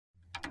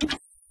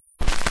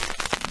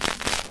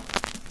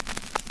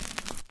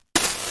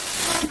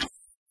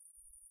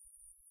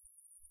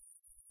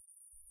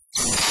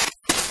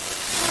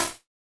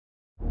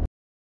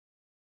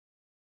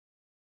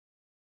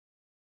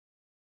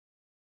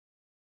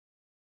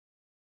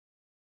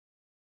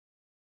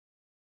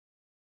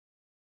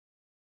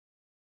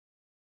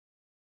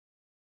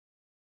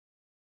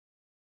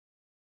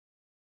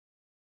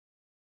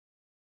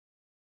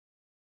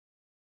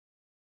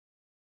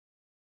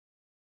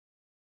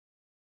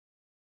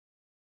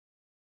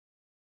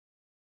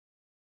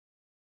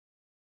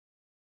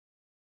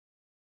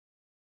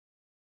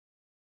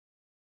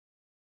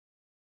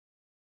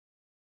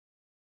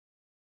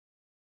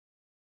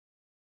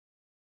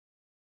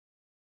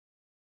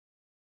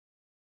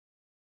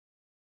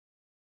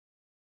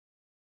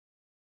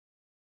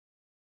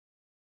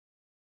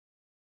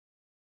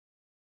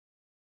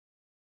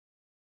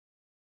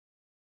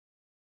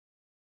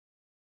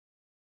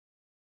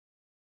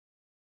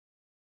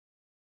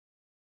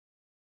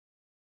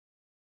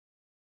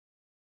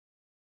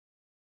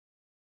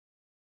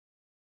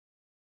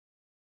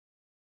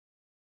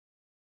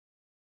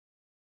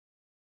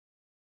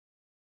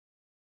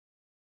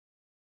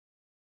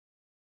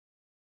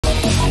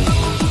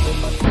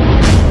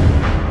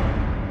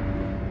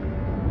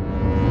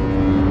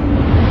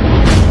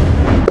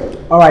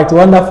All right,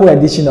 wonderful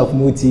edition of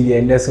Mo TV,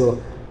 and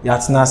so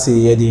Yatsna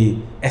say the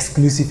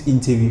exclusive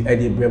interview at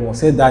the Bremo.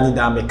 Said Danny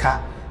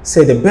Dameka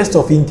said the best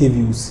of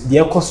interviews. The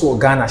Ekoso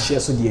Ghana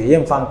share so the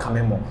Yem fan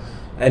Kamemo,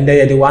 and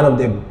they are the one of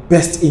the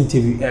best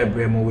interview at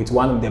Bremo with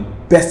one of the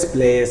best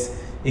players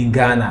in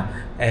Ghana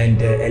and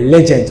a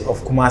legend of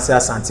Kumasi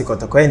Asante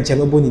Kotoko and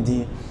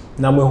Chemebonidi.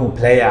 Number one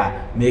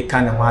player make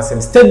an awesome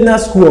Stedner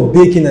School of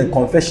Baking and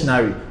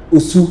Confectionery,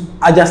 Usu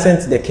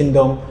adjacent to the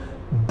Kingdom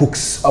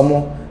Books,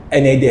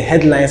 and the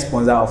headline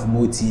sponsor of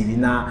Mo TV.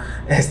 Now,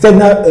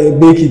 Stedner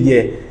Baking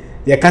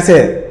there, can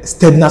say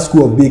Stedner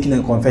School of Baking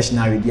and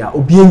Confectionery there.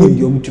 Obeying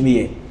you to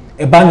me.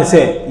 A band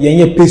say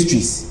yenye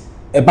pastries.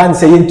 A band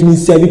say yen to me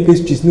serve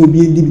pastries. No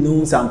be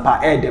no some pa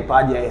air the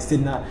party.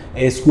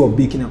 Stedner School of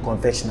Baking and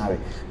Confectionery.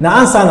 Now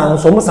answer na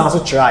so mo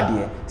sanso try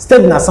there.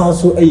 Stedner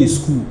sanso a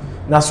school.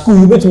 Na school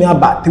you bet me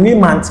about 3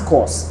 months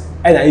course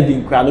and I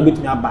even crowd you bet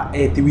me about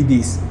 3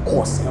 days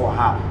course or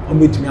ha o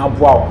bet me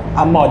aboa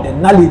about the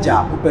knowledge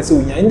a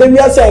person unya in the we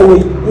say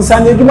we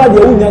insane aduma de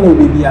unya no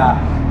bibia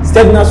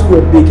Stedner School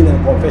of Baking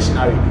and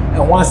Confectionery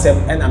and one sem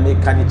and I make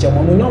the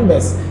mo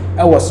numbers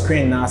I was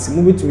screen na se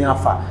mo bet me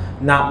afa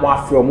na mo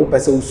afro mo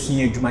person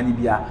usua aduma ni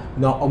bia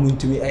na o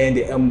ntumi e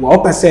the embo o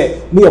person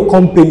me your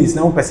companies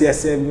na mo person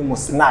serve mo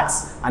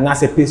snacks and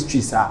as a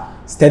pastries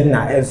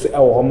Stedner also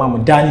our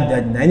mama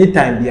Danny na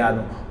anytime bia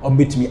no on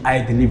bet me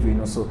I delivery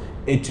no so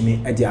to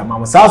me at their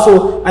mama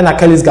so and a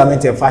Kelly's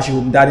garment and fashion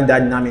room Danny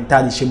na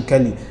mentally shame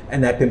Kelly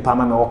and I pimp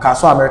mama or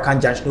so American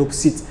Junction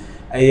opposite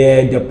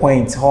the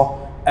point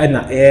ho and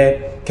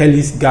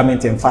Kelly's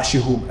garment and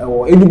fashion room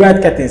or any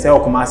bright curtains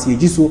or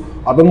Kumasi so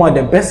or be more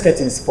the best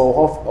curtains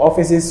for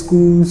offices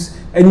schools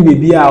any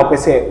baby I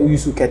say who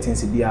use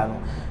curtains bia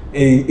no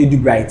Edu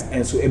Bright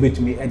and so able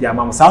to me at their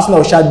mama. South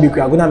now Shad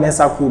Bekoe, I'm gonna mess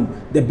up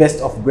the best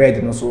of bread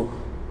and also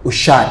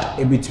Ushad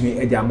able to me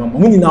at their mama.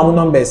 When now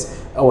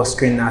numbers I was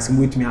screen as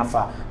with me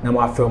afa now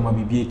my film will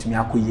be to me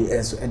akuye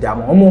and so at their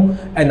mama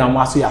and I'm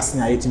also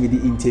asking to me the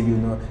interview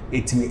no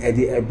it me at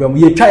the but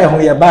we try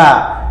on your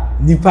bar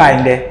nipa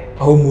in there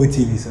home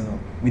TV so no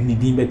with me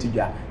being better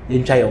ja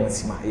you try on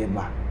sima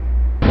bar.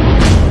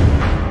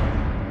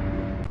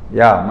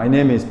 Yeah, my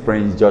name is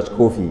Prince George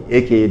Kofi,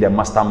 aka the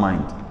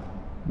Mastermind.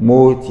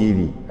 Mo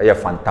TV, are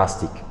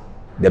fantastic,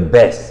 the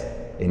best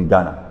in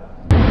Ghana.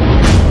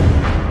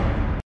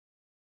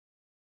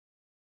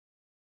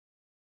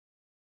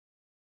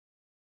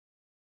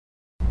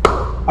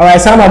 All right,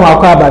 some of my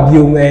crab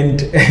you and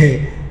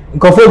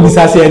Nkofo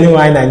Bisasi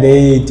anyone and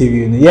the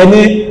interview.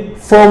 Yeni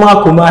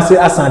former Kumasi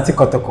Asante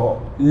Kotoko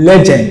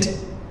legend.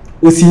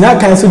 Usina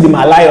cancel the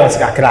Malayons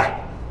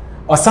kakra.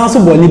 Or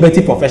Sansubo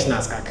Liberty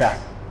Professionals kakra.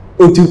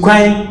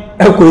 Otukwan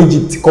Eko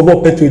Egypt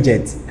Kobo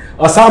Petrojet.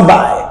 Or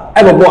Samba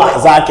Ebo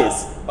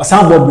Azakes or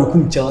Samba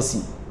Brukum Chelsea.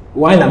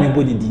 Why na me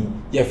body di?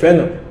 Your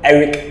friend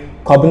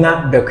Eric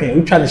Kobna Bekoe.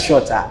 We try the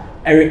shorter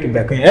Eric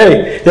Bekoe.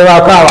 Eric, they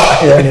are power.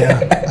 Yeah.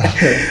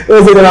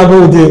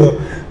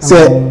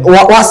 So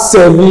what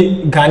serve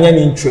Ghanaian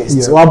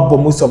interests? What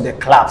most of the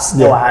clubs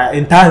they were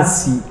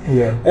intense.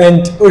 Yeah.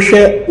 And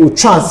Oshe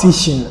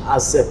transition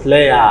as a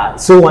player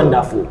so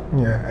wonderful.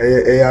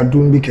 Yeah, I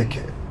don't be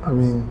keke. I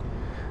mean,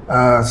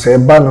 say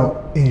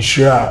Bano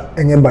insure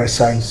any by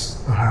size.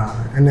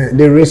 And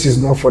the race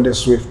is not for the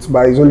swift,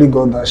 but it's only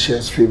God that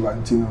shares favor,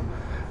 you know.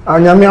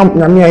 And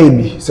Yami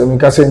Ibi, so we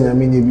can say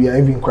Yami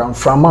even crown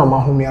from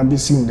Mama whom I be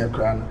seeing the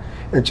crown,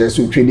 HS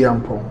with Trady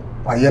and Pong,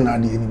 or Yana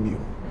the enemy.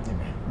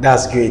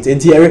 That's great.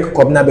 And Eric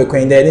Kobna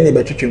Bekoe in there, any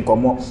better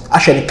Komo,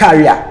 actually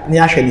career,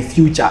 actually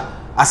future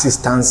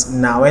assistance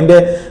now. And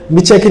then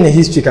me checking the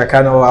history, I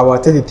can know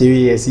about 33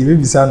 years, you will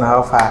be sound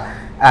how far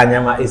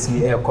Anyama is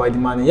me air called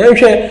money. You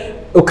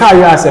share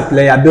career as a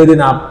player, building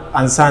up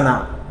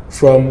Ansana.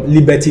 From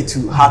Liberty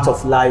to Heart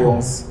of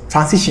Lions,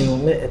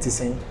 transition it is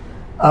saying.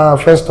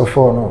 First of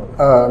all,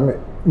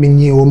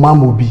 me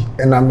Mamubi,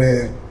 and I'm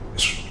a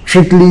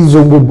strictly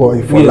Zongo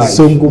boy for life.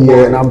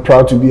 Yeah, and I'm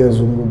proud to be a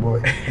Zongo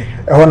boy.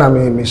 I want to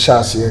make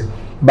chance here,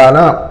 but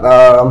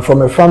now I'm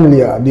from a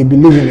family they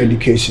believe in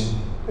education,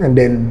 and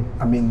then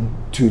I mean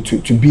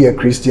to be a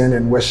Christian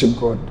and worship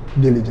God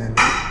diligently.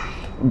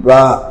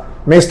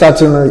 But me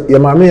starting,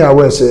 Yamami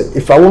always say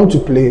if I want to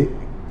play.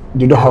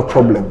 They don't have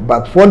problem,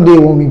 but what they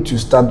want me to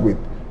start with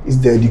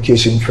is the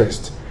education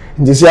first.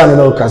 And they say I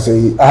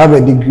have a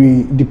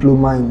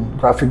diploma in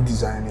graphic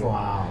design.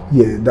 Wow.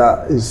 Yeah,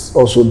 that is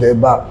also there.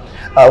 But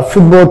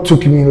football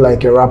took me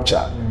like a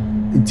rapture.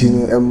 It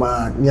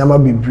Nyama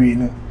Bibri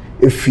no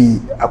efi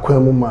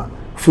akwemuma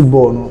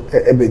football no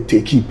ebe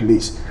take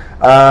place.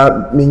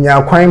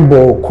 Minya kwine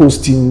ball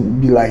coasting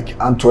be like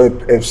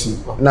Antwerp FC.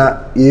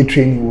 Na ye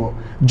training wo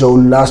Joe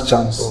last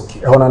chance.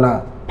 Okay.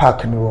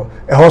 Park no.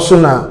 Also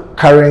na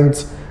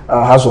current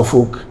House of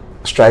Folk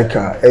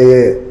striker.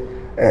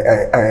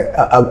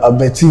 A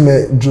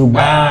Betime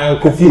Drogba.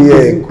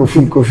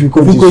 Kofi.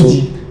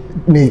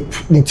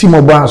 Ni team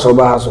of House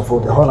of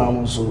Folk.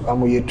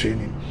 I'm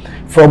training.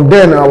 From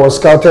then I was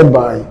scouted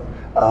by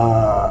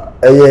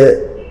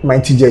my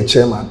TJ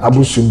chairman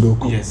Abu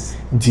Sundoku. Yes.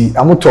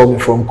 I'm told me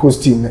from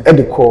coasting,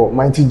 Edicor,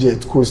 Mighty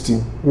Jet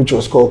coasting, which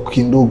was called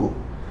Kindogo.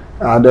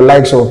 The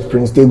likes of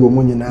Prince Tego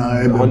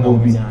Munina, Ebe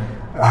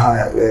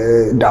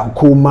Dan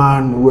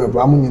Coleman, whoever,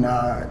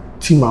 Amunina,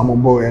 team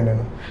Amoboy,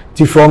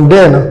 and from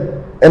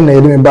then, and I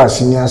didn't buy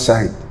senior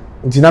side.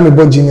 Until I'm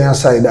a junior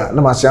side,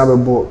 no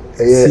matter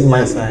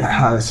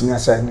senior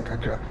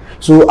side.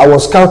 So I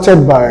was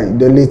scouted by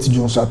the late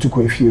Jones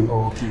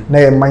Atukwefio. Now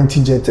a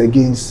Mighty Jet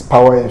against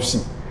Power FC.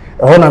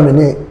 I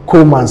many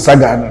Coleman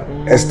saga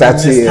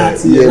started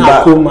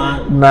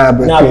na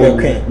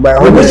Bekoe.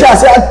 But when we say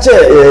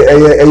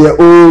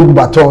old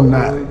baton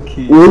na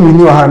we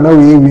knew her now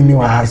we knew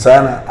her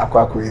sana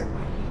akwakoye.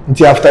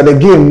 Until after the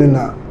game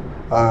na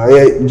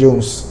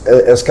Jones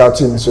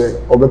scouting so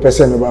obe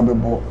person me ba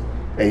ball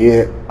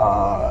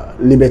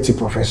Liberty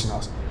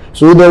Professionals.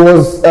 So there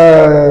was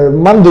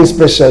Monday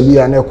special be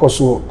an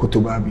ekoso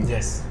Kotobabi.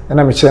 Yes.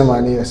 And I'm a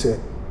chairman here say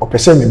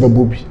opese me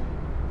babobi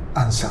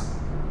answer.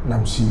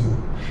 I'm see you.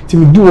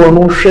 To do or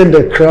not share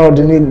the crowd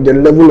in the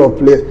level of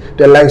play,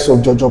 the likes of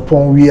Jojo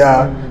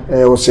Ponwia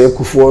or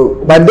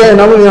Sekufo. But then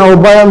I mean our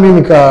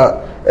Bayern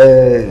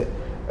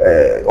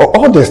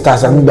all the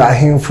stars I mean that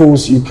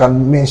handfuls you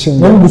can mention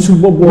them.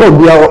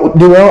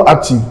 They were all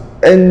active.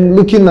 And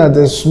looking at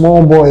the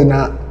small boy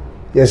now,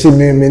 yes,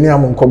 many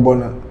among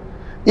Kobona.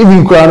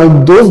 Even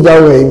those that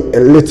were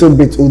a little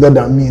bit older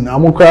than me,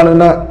 I'm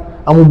crying.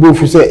 I'm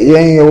both say,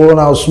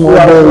 yeah,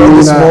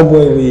 small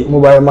boy,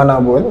 mobile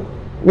man boy.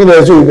 Me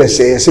that's what we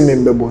say. Yes.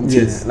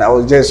 And I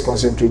was just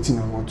concentrating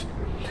on what.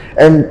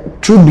 And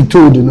truth be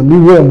told, you know, me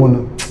where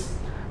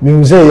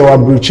me say you are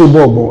breaching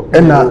bobo,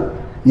 and now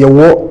you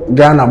walk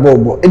Ghana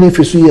bobo. And if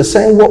you see you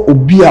saying what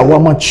obi a wa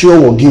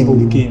mature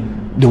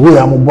game, the way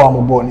I'm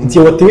born. It's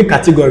your 3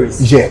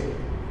 categories. Yeah,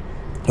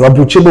 you are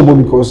breaching bobo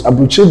because a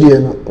breaching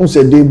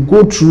they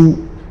go through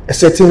a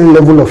certain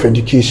level of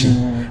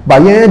education.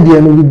 But yeah,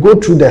 we go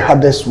through the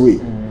hardest way.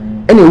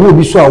 Any will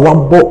be so a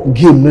one ball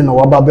game no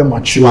wababe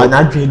mature.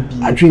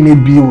 I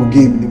dream be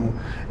game.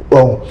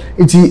 Oh,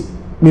 it's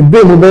me be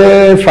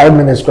 5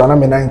 minutes to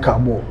me 9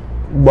 cabo.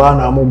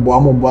 Bana mo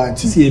bo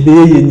see be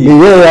ye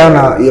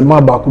na ye ma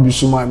ba ko bi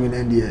suma mi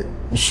na de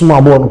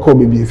suma bo no ko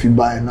be fi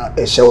buy na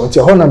e she wote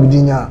ho na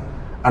bidinya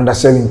under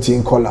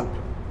 17 color.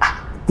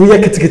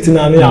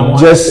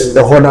 Just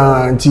the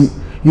honor,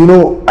 you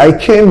know, I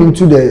came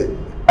into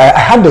I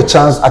had the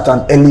chance at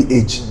an early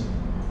age.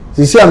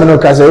 You see, I'm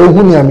not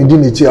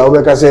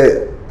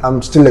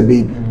I'm still a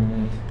baby.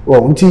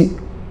 Well,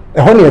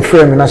 a honey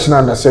friend in National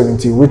Under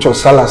 17, which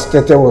was Salas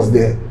Tete was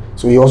there,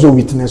 so he also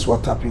witnessed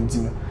what happened.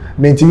 You know,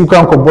 you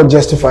can't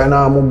justify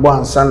now. I'm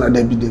born son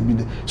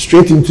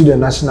straight into the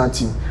national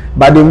team,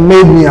 but they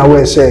made me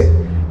aware. Say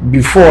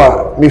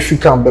before me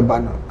come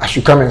I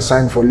should come and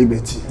sign for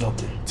Liberty.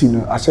 Okay. You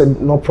know, I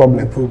said no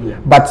problem.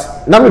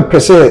 But now me per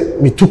se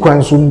me took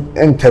one soon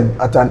entered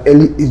at an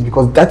early age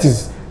because that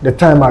is the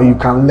time you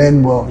can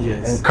learn well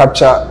and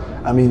capture.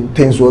 I mean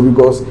things well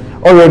because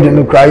already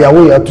no cry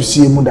away you have to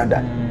see more than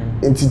that.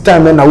 In the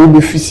time when I will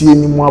be facing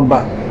anymore,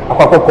 but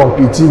I can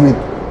compete with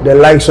the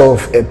likes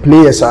of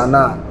players and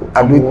now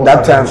at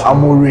that time I'm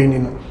more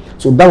raining.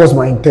 So that was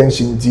my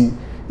intention.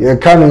 Yeah,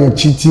 kind of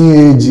cheating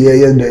age.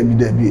 Yeah,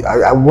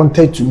 I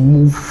wanted to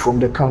move from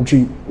the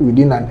country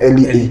within an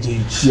early age.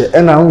 Yeah,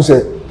 and I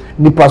also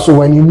nipa. So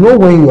when you know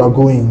when you are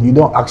going, you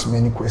don't ask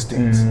many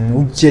questions.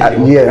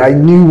 I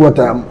knew what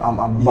I'm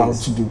about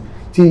to do.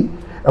 See,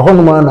 a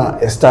whole man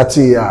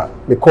started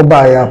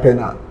Bekoe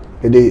pena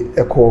the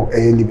echo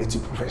a Liberty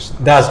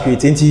Professional. That's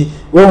great.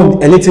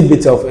 Well, a little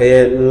bit of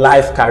a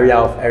life career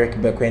of Eric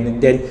Bekoe,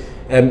 and then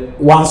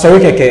one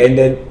sorry and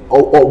then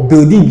or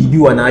building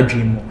BB and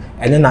dream.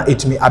 And then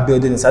it me a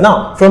building inside.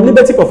 Now, from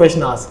Liberty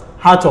Professionals,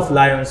 Heart of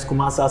Lions,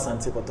 Kumasa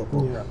Santi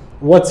Kotoko.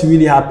 What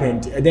really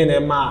happened? And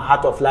then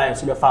Heart of Lions,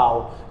 Super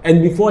Foul.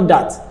 And before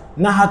that,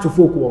 now had to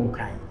focus on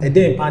crime. And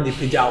then Pan the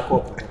Pija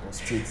Kotoko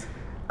Street.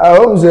 I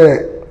was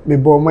a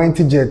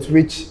Mighty Jet,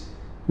 which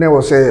now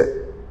was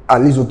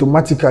at least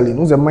automatically.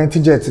 No, the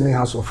Mighty Jet in the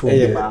house of food.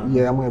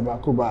 Yeah, I'm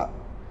about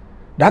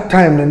that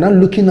time. They're not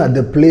looking at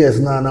the players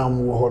now.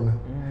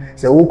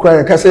 So who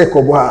cry? I say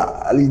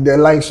the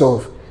likes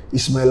of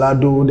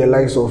Ismailado, the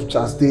likes of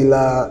Charles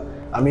Taylor,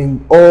 I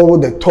mean, all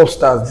the top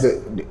stars.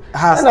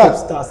 Top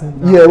stars.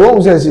 Yeah, what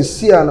was I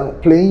see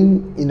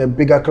playing in a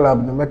bigger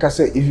club? Like I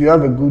say, if you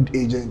have a good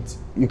agent,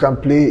 you can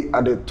play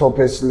at the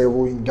toppest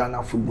level in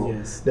Ghana football.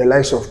 Yes. The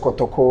likes of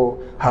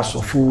Kotoko,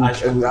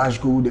 Hassofood, and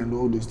Ashgood, and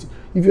all those things.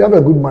 If you have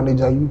a good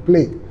manager, you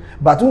play.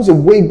 But once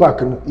way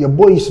back, your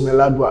boy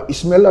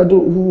Ismailado,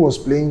 who was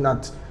playing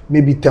at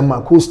maybe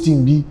Tema Coast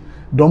Team B,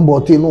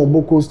 Dombote, no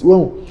Boko.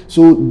 Well,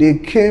 so they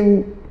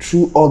came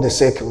through all the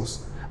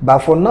circles, but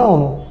for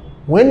now,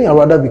 when you're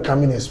rather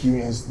becoming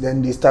experienced,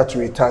 then they start to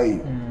retire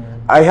you.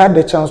 I had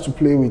the chance to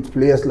play with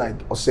players like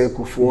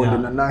Oseko Ford, the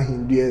Nana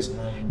Hindues.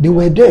 They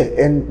were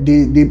there and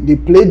they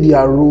played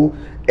their role.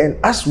 And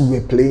as we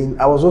were playing,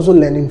 I was also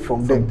learning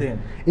from them.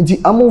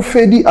 I'm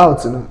fading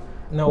out.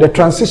 The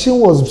transition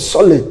was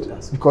solid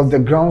because the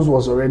grounds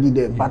was already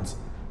there. But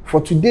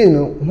for today,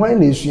 when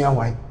they see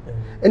why,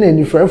 and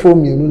any friend for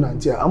me no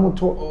nantia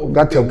amoto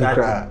gata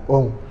bukra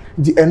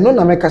the eno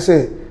na meka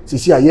say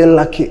sisi aye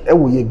lucky e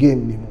wo ye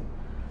game ni mu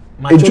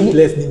match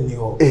players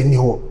ni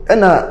ho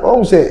and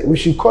I say we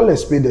should call a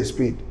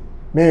spade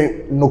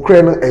me no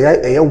kre no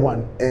e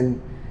one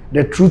and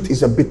the truth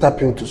is a bitter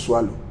pill to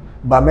swallow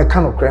but me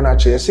can no kre na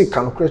che say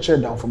can no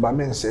kre down for but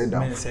men say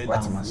down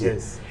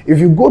yes if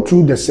you go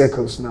through the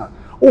circles now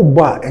oh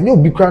ba and you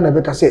be crying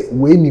na say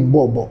we ni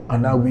bobo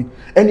and now we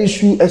and you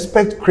should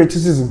expect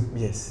criticism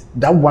yes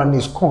that one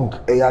is conk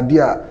e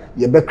idea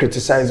you be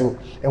criticize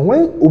and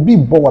when obi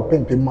bo wa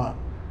pempe ma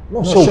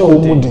no so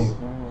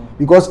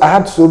because I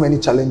had so many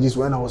challenges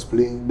when I was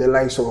playing the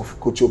likes of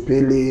Coach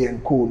Opele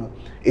and co.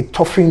 It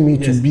toughened me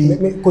to be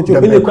Coach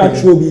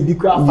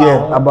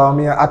Opele about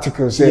me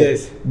articles say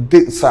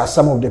these are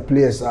some of the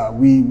players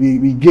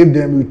we gave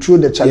them, we threw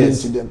the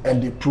challenge to them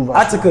and they prove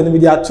us. Article no be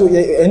there too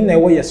and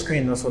na your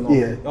screen also no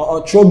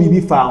or throw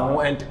BB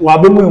far and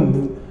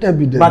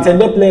wabembu but and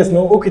the players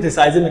no o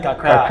criticize me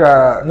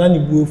kakra na ni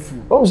buofu.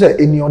 What was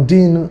in your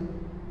din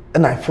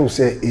and I feel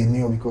say in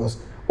you because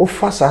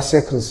fast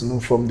circles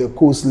from the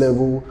coast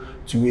level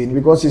to win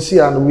because you see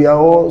and we are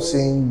all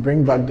saying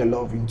bring back the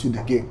love into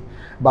the game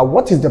but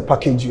what is the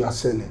package you are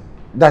selling?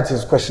 That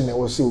is question I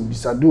was saying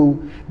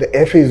Bisadu the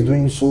FA is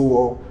doing so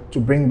well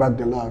to bring back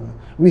the love.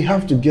 We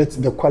have to get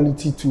the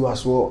quality too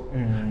as well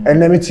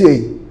and let me tell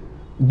you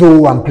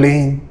though I'm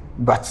playing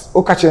but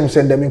Okachem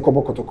send them in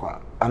Kobo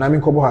Kotoko and I'm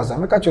in Kobo Hazard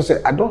Mekacho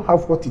say I don't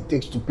have what it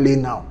takes to play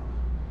now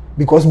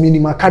because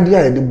minima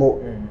cardia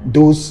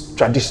those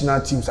traditional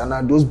teams and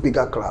now those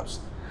bigger clubs.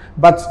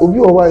 But Obi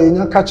Owa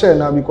in catcher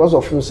now because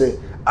of you say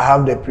I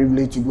have the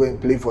privilege to go and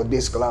play for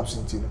these clubs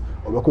in Tino.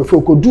 Or if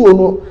you could do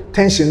no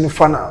tension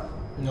fan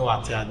no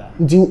atiada.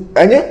 Do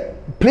any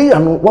player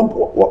no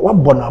what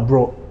bona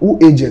bro who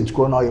agent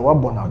go now what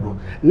bona bro.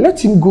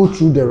 Let him go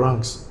through the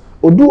ranks.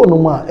 Odu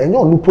onoma and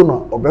your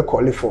nupono obe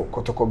call for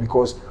Kotoko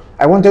because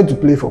I wanted to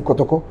play for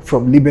Kotoko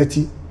from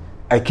Liberty.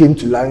 I came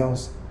to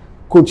Lions.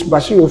 Coach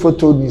Bashir also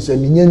told me say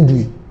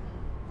Minyendui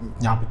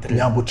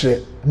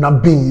Nyabutre na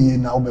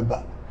bin na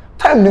obeba.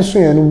 Time this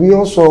and we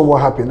all saw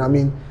what happened. I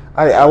mean,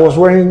 I was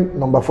wearing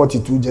number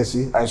 42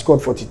 jersey. I scored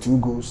 42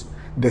 goals.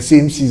 The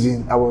same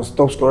season, I was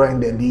top scorer in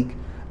the league.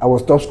 I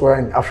was top scorer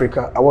in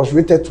Africa. I was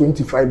rated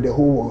 25 the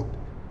whole world.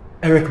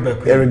 Eric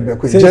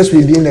Bekoe. Just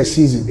within a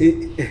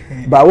season.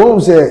 But when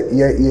we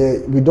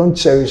say, we don't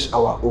cherish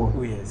our own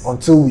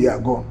until we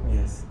are gone.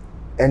 Yes.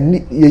 And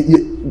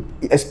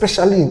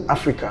especially in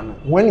Africa,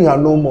 when you are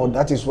no more,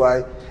 that is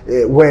why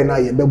when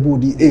I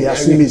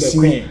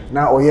be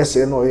now or yes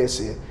no yes.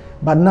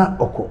 But na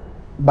oko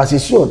but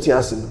it's sure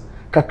tias no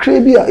kakra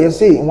bi a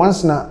say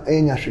once na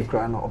enya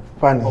hwekra no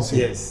pan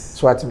say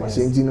so at my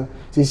say you know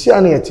say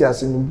na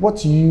tias no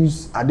what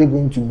use are they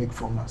going to make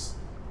from us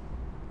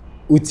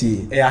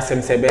uti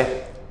asem sebe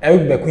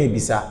Eric Bekoe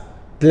bisa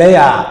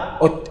player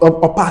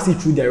or pass it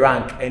through the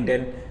rank and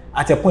then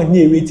at a point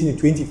near rating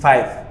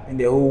 25 in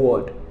the whole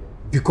world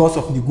because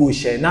of the goal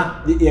share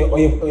na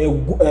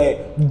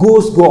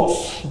goals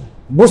goals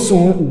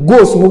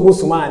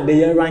man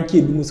they rank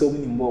it do so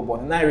many more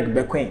but na Eric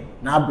Bekoe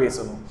na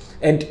brace no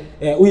and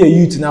we are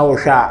youth now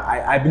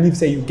I believe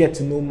say you get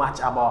to know much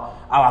about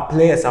our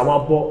players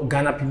our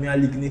Ghana Premier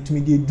League need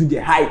to do the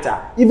heighter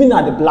even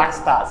at the Black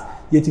Stars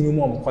yet me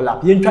more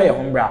collab ye ntwa ye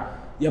hombra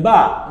ye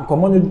ba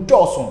nkomo no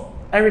Dawson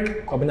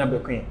Eric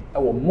Bekoe e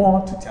wo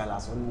more to tell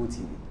us on Mo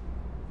TV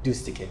do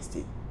stick and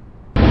stay.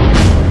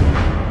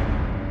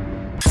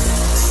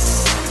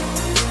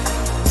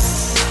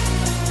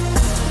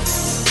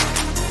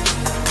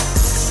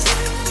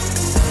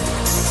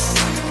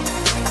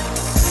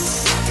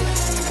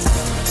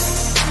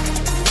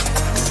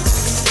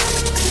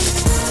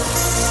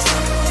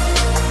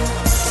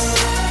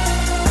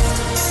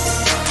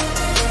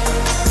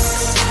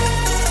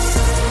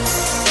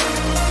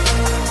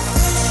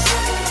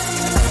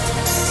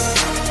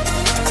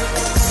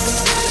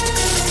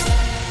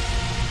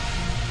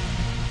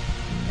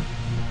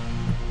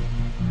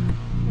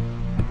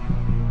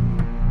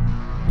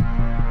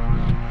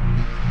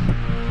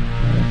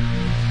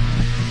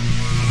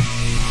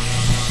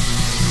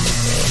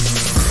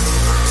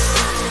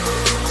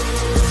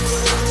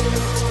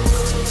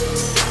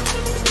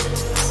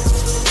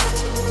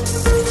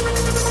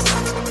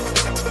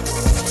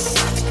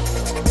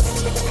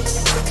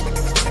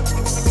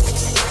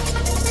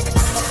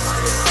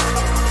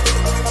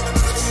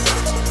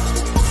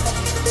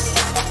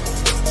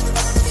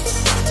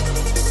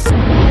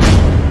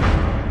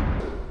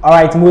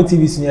 Alright, Mo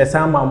TV senior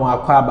sama mo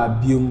akwaba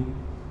biom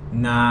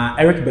na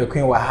Eric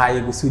Bekoe wa ha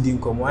ye go so di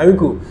nkomo.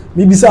 Erico,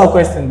 me bisa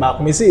question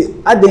back. Me say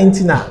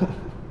adentina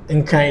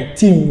nkan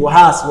team wa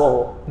has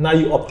wo now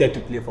you opted to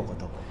play for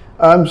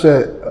Kotoko.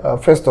 Say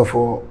first of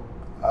all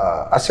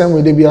asem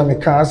we dey be am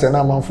kan say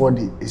na man for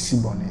the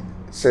Esibone.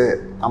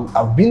 Say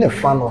I've been a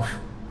fan of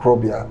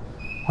Krobia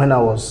when I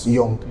was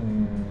young.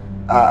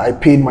 I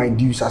paid my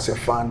dues as a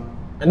fan.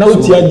 And now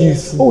so,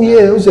 dues. Oh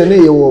yeah, we say na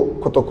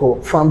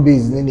Kotoko fan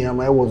base ni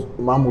niama was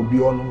Mamobi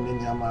onum ni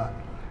niama.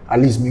 at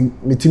least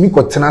me timi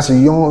ko tena se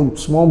young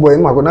small boy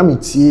ma go na me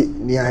tie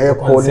ni a hair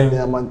call ni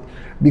man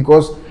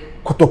because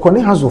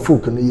kotokone has of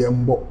folk ni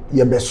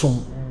ye besom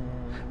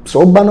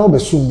so oba na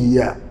obesum ni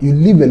ya you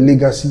leave a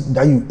legacy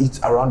that you eat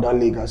around that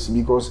legacy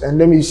because and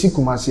then you see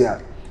Kumasi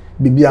a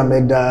bibi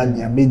ameda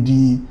ni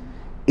amedi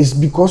it's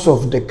because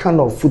of the kind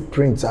of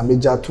footprints a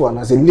major to and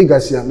as a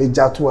legacy a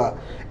major to a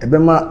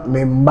ebema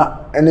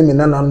memba ene me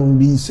nananum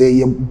bi say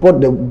you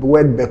bought the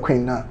word Bekoe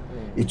na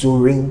it will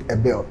ring a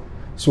bell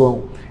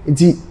so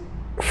it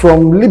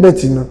from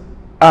Liberty no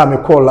me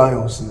call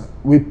Lions no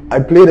I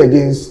played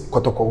against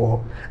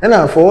Kotoko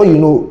and for all you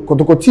know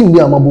Kotoko team bi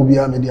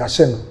amabobia me dey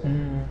ahye no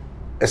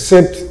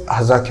except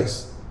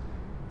Hazakes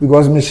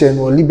because Michelle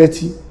was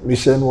Liberty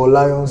Michelle was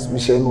Lions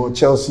Michelle was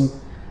Chelsea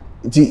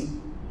it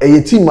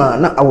a team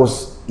na I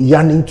was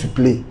yearning to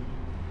play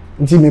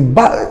nti me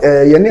ba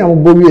yene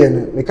ambowie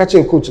no me catch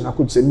a coach na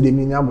coach say me dey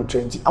mean am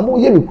 20 am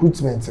ye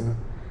recruitment no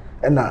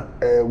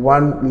and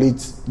one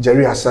late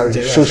Jerry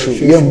Asari social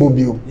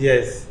yembobio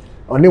yes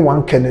only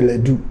one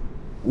Keneledu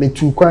me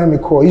two kwan me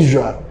call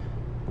Israel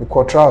me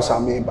call trials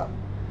ameba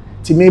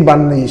ti me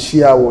ban na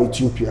yeshia wo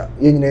Ethiopia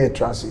ye nyina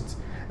transit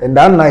and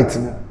that night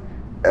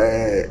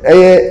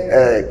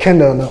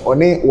Kendall no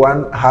only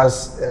one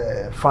has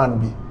fan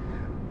bi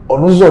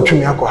onuzo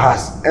otwemi akọ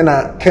has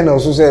and Kendall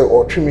also say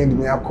otwemi di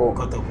me akọ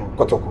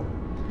Kotoko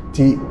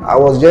ti I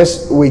was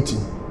just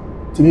waiting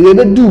ti me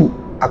dey do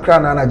Accra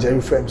na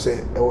Jerry frame say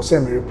e was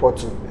send me report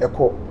to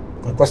Echo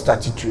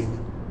start training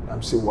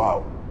I'm say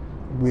wow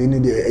we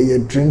need a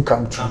dream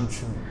come true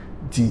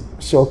ti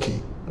say okay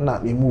na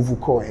me move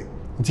call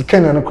ti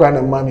Kendall no cry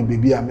na mommy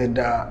baby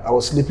ameda I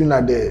was sleeping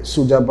at the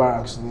soldier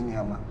barracks ni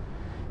ama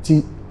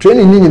ti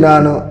training ni na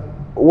no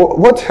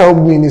what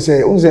helped me is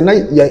say unze na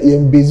ya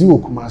busy wo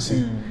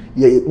Kumasi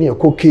me a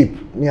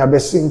Cape me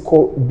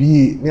abesinko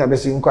be me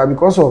abesinko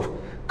because of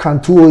can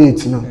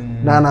 208 no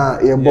na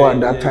ye boy at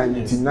that time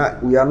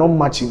we are not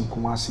matching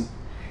Kumasi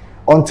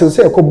until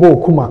say ko ball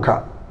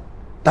Kumaka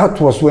that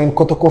was when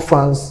Kotoko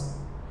fans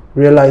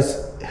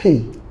realized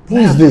hey who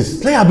is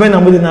this player Ben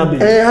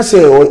Amodina I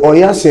say or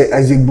ya say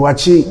Isaac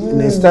Boachi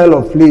in a style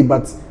of play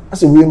but I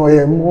say we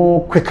know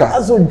more quicker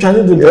that's what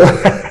Johnny do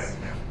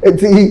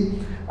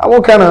I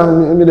won't kind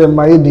of me them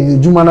my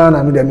Jumana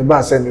na me them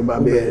ba say me ba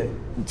be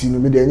tinu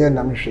me dey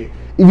na me hwe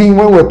even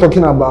when we're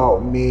talking about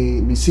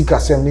me seek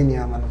assembly ni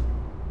ama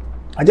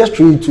I just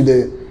threw it to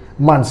the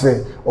man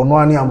say ono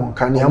ani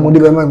amonka ni amode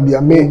be man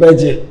bia me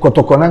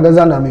Kotoko na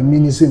gaza na me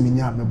mini say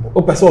mini amebo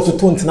o person to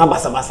tonti na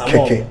basa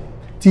mo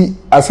ti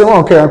asem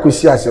on kai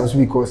akosi asem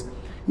because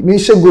me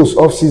she goes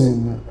off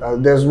season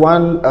there's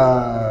one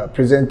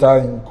presenter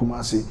in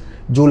Kumasi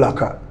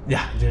Jolaka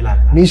yeah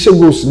Jolaka me she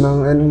goes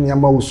na enu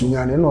nyama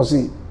osunya na no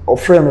say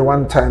offer me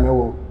one time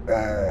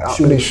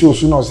the show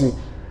so no say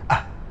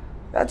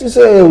that is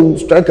a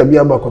striker be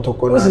about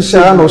Kotoko na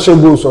share no she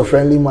goes for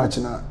friendly match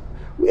na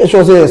we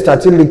sure say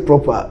starting league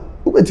proper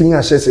who betimi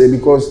a share say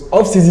because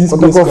off season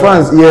Kotoko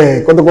fans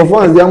Kotoko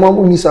fans they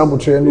amamu ni sabu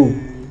train no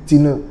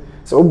tino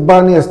so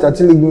ban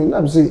starting league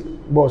I'm say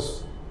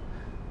boss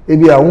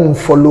maybe I won't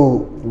follow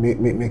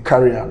me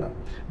career now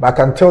but I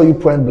can tell you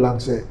point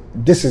blank say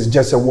this is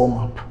just a warm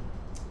up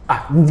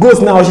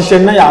goes now she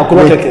na ya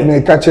akolo keke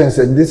me catch and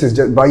say this is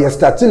just but you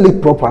starting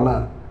league proper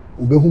now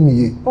ubehu mi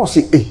ye no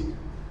say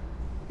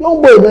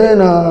young boy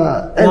man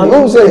and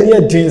you say yeah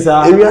dreams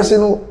are area say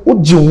no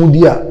ujinwu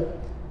dia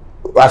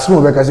as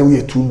no be say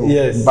we too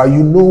know but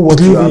you know what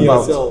you are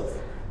about yourself.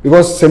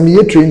 Because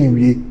semi training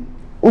we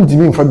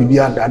undimi mfa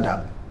bibia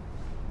dada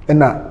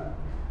na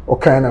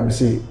okay na me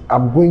say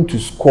I'm going to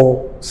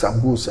score some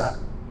goals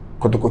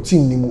Kotoko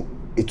team nimu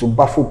it will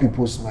baffle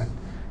people's mind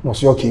no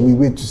say okay we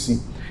wait to see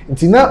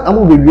until now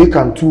I'm we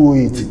can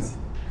 208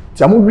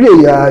 ti am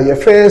we ya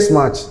first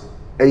match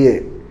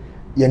ye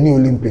new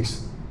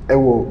Olympics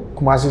ewo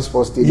Kumasi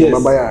Sports Stadium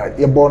baba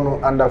ya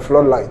born under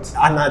floodlights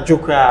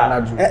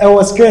anajokra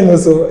was screen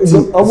also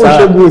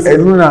almost goals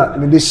na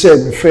me dey share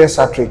me first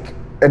hat-trick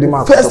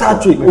first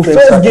hat-trick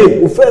first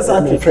game first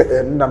hat-trick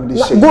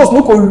goals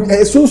no ko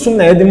sunsun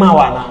na edema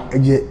wa na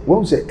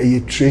when say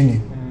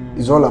training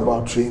is all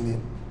about training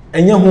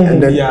enya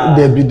home ya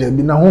there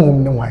be na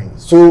home ne wan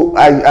so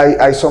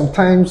I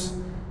sometimes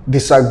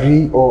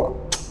disagree or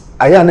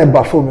I never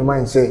baffle my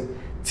mind say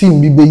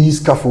team be use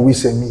careful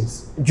with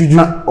means juju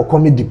or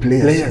come the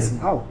players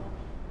how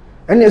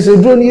and you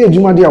say drone here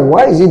juma there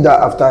why is it that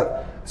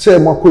after say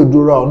mako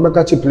edura on make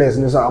catch players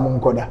ne say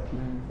amonkoda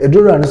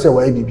edura ne say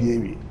why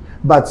be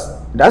but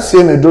that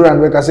same edura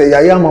ne say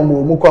yaya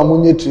mamu moko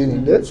amonye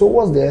training so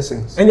what's the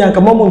essence and anka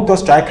mamu to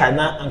striker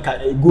na anka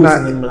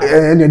goals ni mla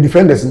and the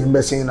defenders ni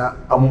be na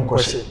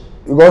amonkoshe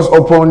because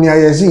upon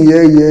ya see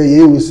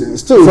we say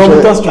still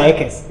some to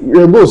strikers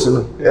goals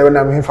no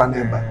na me fa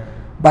neighbor.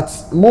 But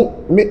I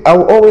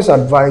will always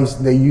advise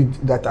the youth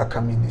that are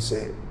coming to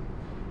say,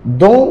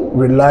 don't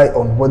rely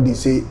on what they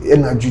say,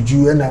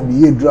 juju,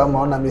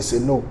 drama, and say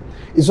no.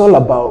 It's all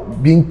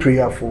about being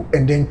prayerful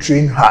and then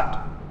train hard.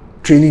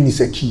 Training is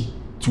a key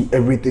to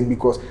everything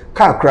because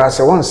car crash,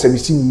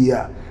 17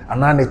 years,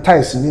 and then the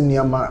ties in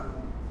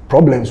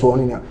problems on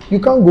in you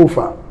can't go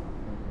far.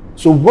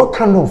 So what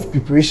kind of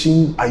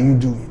preparation are you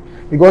doing?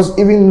 Because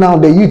even now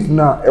the youth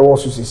now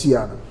also see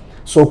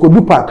so could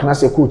do park na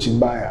say coaching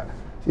buyer.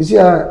 You see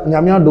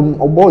nyame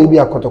adom obo ibi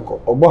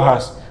akotoko obo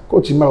has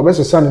coaching ma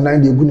obese send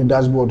 9 dey go in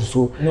dashboard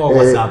so no,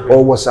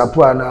 or WhatsApp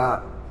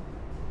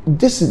and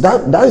this is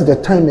that is the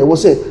time they will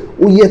say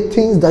oh yeah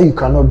things that you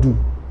cannot do.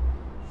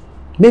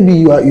 Maybe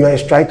you are a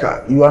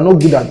striker, you are not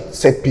good at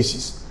set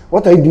pieces.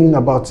 What are you doing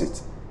about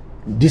it?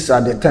 These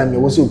are the time they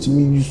will say to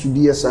me you should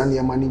do yes and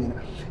your money.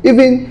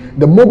 Even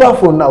the mobile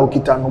phone now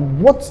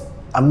what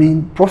I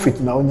mean profit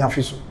now on your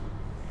face.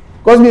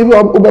 Because maybe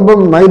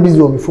my busy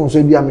on my phone, so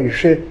maybe I may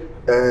share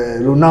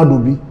Ronaldo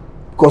be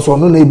because on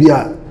no maybe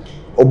a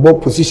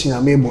about position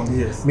I may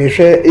may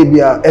share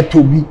Abia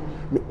Etobi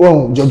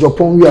Jojo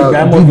Pong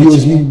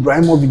videos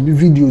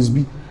videos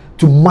be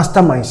to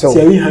master myself.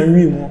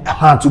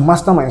 To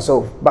master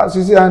myself. But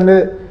you see, and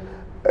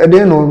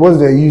then what's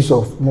the use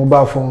of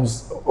mobile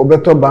phones? Or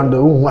better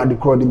bundle who had the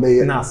crowd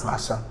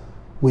asa.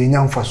 We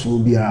nyam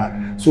fasu be.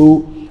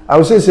 So I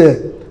would say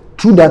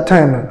through that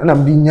time, and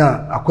I'm being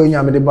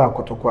akwenya me de ba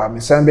kotoko. Me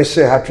say be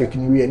share hat trick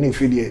ni we na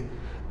fidie.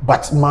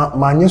 But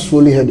my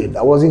slowly headed.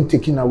 I wasn't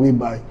taken away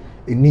by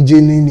a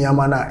Nijeni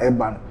Niamana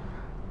Eban.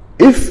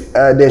 If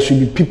there should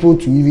be people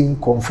to even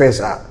confess,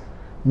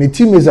 my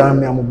team is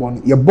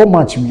Aramia your bomb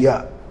match we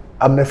are.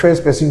 I'm the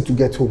first person to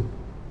get home.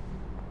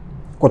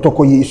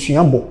 Kotoko ye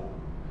isuyambo.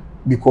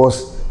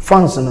 Because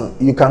fans,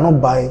 you cannot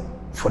buy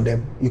for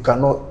them. You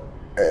cannot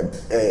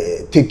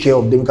take care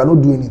of them. You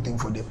cannot do anything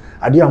for them.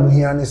 Adi am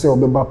here and say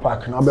Obeba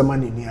Park na Obema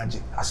ni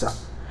niaje asa.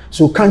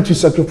 So can't you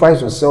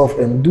sacrifice yourself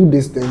and do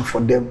this thing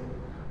for them?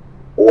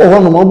 Oh,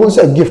 one of my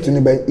say gift in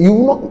the bank. You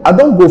know, I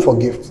don't go for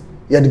gift.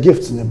 You had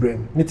gifts in the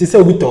brain. Me to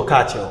say we talk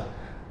catch you.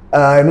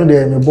 I know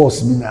they my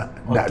boss been that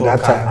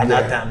time. At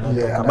that time,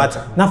 yeah.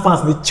 But now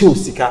fans need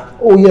choose sika.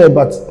 Oh yeah,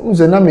 but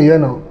Uzename you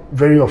know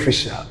very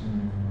official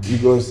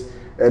because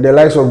the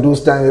likes of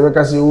those times you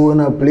can say oh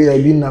na player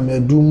been na me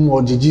doom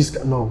or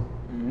GG's no.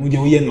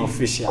 We are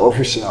official.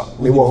 Official.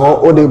 They were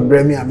all the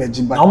Bremi and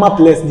Mejiba. How much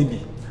players need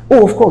be?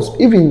 Oh, of course.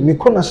 Even my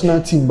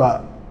national team,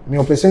 but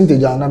my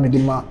percentage are not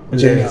medima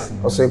junior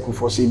or seku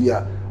for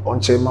Sabia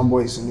on chairman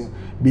boys.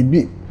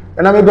 BB.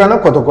 And I'm a grana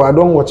kotoko. I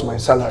don't watch my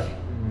salary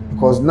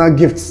because now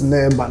gifts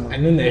never. I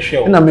know na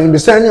share. And I mean,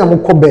 beside I'm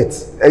a bet.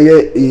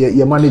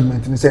 Your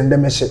management and send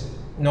them a share.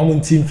 No one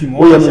team film.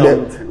 Oh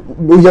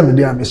yeah, me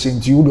there. I'm saying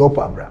to you the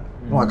upper bra.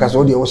 No, I can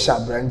all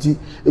sharp brandy.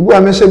 If we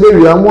are mentioned,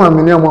 baby, I'm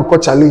one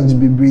challenge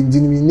be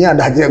bringing me near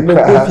that.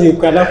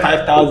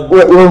 5,000.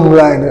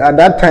 Well, at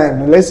that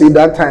time, let's say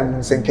that time,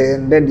 and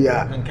then they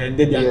are.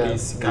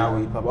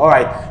 All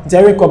right.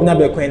 Jerry Kobna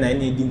Bekoe and I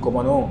need in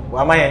common home.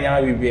 Why am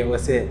I will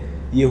was say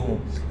you home?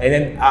 And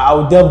then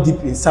I'll delve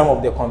deep in some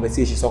of the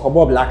conversations. So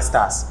about Black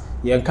Stars.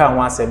 You can't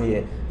want to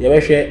say,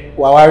 you share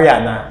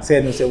Wawariana,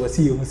 say no, say, we'll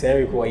see you who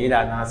say, or you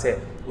and say.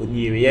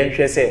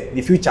 Say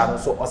the future no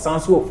so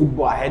osanso of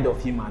football ahead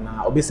of him and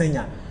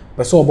obesanya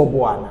person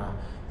obobo ana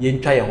yen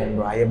try your home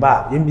bra ye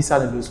ba yen bisa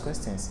those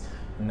questions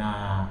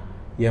na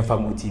yen fa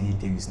Mo TV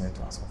interviews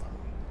networks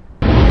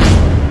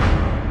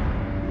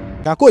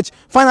of coach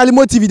finally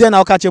Mo TV then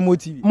I'll catch Mo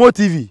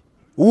TV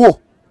wo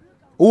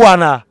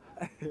ana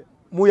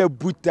mo ye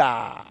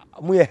buta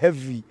mo ye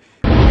heavy.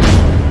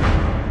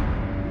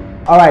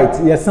 All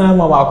right, yes son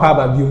mama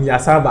kwaba bium ya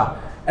saba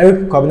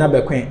Eric Kobna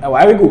Bekoe.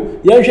 Here we go.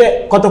 You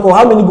share Kotoko.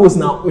 How many goals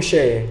now? You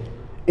share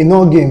in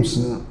all games.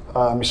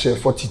 Me share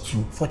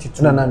 42.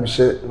 42. No, me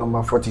share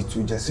number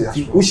 42 jersey.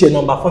 You share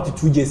number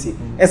 42 jersey.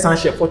 Esan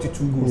share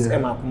 42 goals.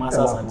 Emma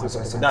Kumasa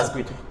Santos. That's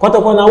great.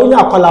 Kotoko now when you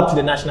call up to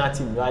the national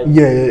team, right?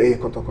 Yeah.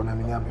 Kotoko na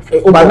me nyame.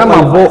 But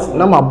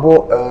now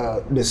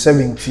bought the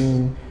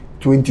 17,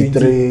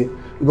 23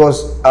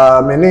 because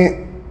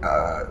many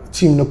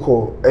team no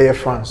call Air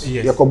France.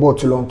 They call bought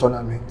to long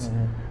tournament.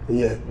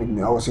 Yeah,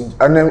 I was in,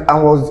 and then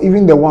I was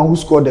even the one who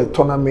scored the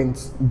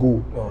tournament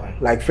goal,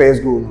 like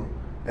first goal,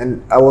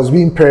 and I was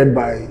being paired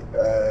by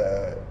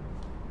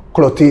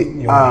Clotte,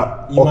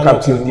 or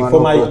captain, the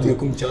former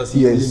Chelsea.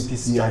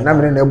 Yes, yeah. And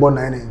I'm in about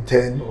 9 and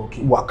 10,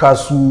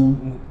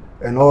 Wakasu,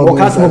 and all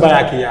Wakasu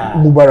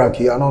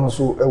Mubaraki, and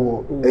also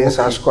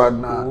ASR squad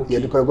now. Yeah,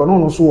 because I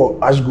don't also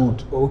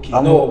Ashgood. Okay,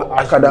 I'm no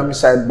academy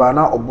side, but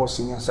now or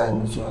senior side,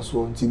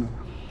 so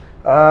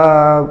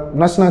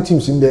national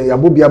teams in there,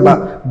 Yabobia,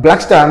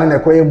 Black Star, and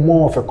then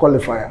more of a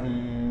qualifier.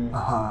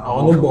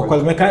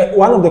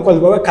 One of the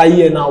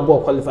qualifiers now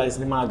qualifies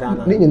in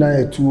Ghana.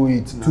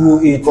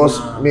 208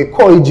 because me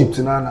call Egypt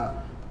nana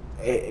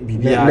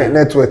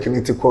network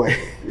need to call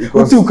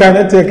because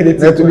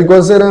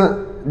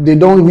they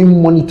don't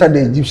even monitor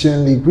the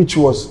Egyptian league, which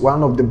was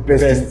one of the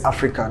best in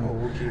Africa.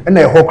 And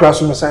the Hokra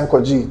Sumasan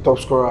Koji top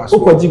scorer.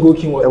 Koji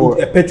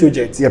goalkeeper a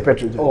Petrojet. Yeah,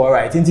 Petrojet. Oh, all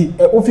right. If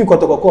you got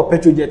to call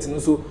Petrojet,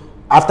 so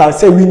after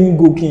say winning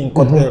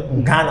goalkeeper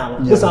in Ghana,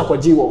 this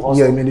Koji was also.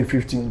 Yeah, he made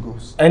 15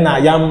 goals. And a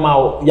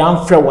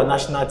young friend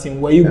national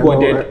team where you got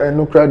there. And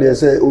no crowd there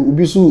say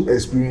Ubisu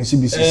experience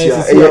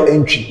BCC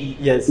entry.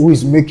 Yes. Who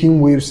is making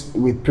waves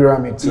with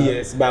pyramids.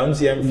 Yes, but I'm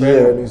saying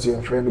friend. Yeah, it's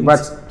your friend.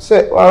 But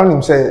say, I want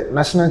him say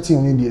national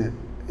team media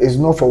is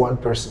not for one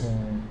person.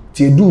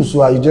 You do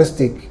so, you just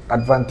take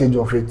advantage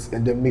of it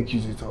and then make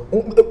use of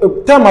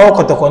it. Tell me what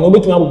Kotoko, no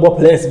between about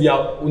players be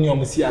out on your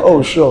Musia.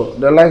 Oh, sure.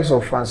 The likes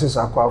of Francis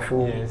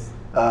Akwafo, yes.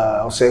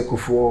 Osei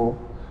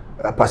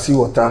Pasi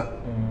Water,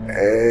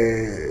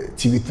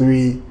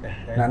 TV3,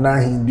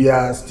 Nana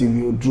Hibia,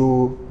 Stevie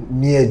Odro,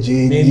 Nia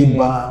J,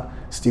 Niba,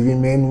 Stevie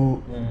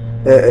Menu,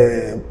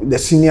 the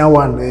senior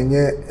one,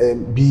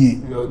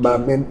 B.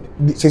 But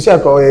since I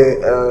call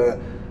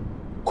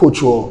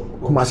coach or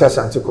Kumasi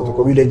Asante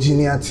Kotoko with the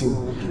junior team,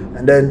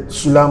 and then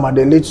Sulama,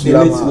 the late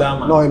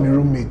Sulama, no, I'm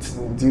roommate.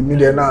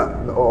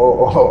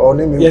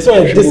 Yes,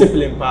 so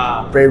discipline,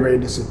 very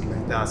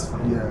disciplined. That's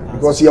fine. Yeah,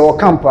 because you're a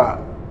camper.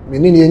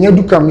 Meaning you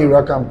do come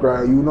near camp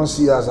cry, you will not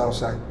see us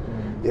outside.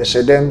 Yes,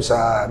 them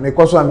sir. Me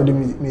cause I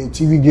me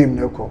TV game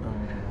neko.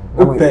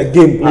 Per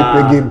game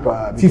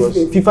pa.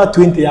 FIFA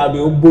 20 I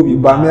be Bobby.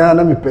 But me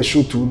na me per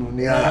show too no.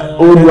 Near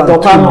old one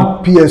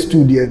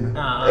PS2 there no.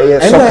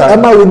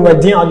 Emma when we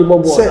dey on the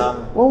ball.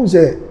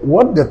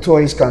 What the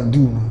toys can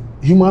do,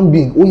 human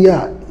being. Oh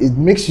yeah, it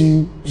makes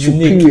you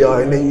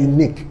superior and then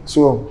unique.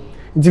 So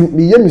the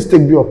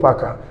mistake be a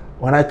packer.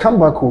 When I come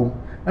back home,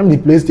 I'm the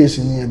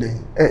PlayStation here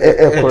then.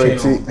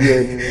 Correct.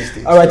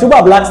 Yeah, all right, two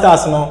about Black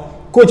Stars now.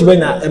 Coach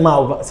Ben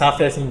Emma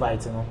first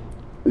invite, you know.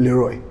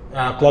 Leroy.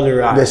 Claude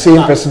Leroy. The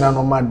same personal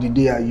number the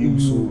day I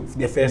use. So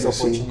the first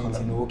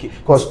opportunity, no, okay.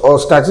 Because I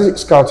started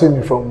scouting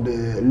me from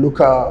the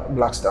local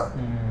Black Star.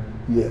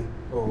 Yeah.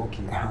 Oh,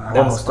 okay.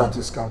 That's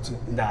started scouting.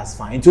 That's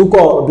fine. It took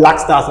Black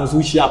Stars and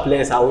so share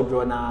players I would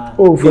draw now.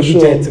 Oh, for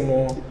sure. Jet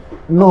more.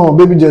 No,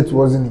 Baby Jet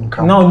wasn't in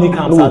camp. No, Nick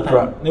camp.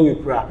 No, we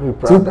pra.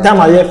 So time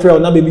I hear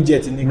Fred, now Baby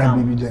Jet in Nick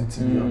camp. Baby Jet.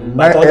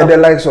 But the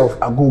likes of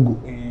Agogo.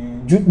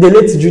 The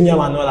late junior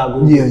Manuel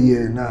Agogo.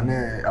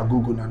 Yeah,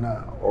 Agogo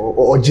na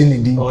or Ginny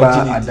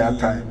Dimpa at that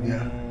time.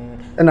 Yeah.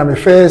 And my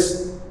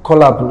first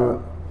call-up,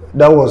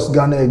 that was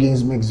Ghana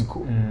against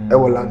Mexico. I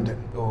was London.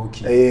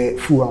 Okay.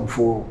 Fulham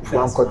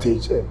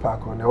Cottage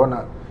Park on. I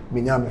wanna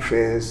my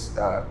first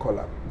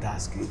call-up.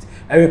 That's great.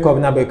 Eric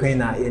Obna Bekoe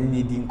na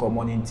needing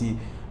community.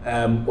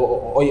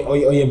 Or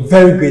a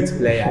very great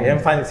player. I am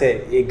fan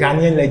say a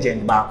Ghanaian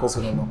legend back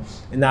also no.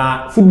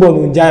 Na football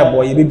no jai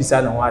boy you be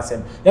sad na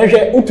wasem. You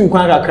share utu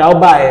kwan crowd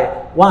by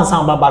one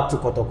sound back to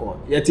Kotoko.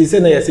 Yet he say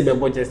na you see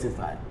be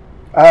justify.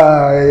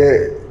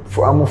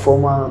 I'm a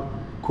former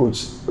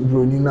coach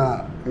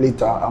Brunina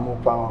later I'm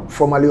a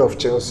formerly of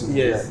Chelsea.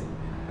 Yes.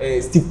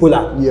 Steve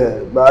Pollard. Yeah,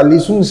 but at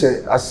least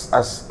say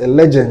as a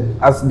legend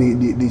as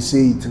they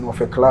say it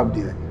of a club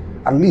there.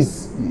 At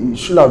least you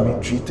should have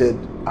been treated,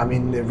 I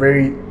mean, in a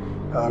very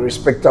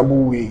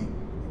respectable way.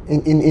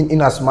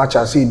 In as much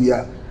as say they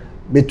are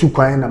too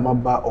kind or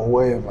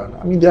whatever.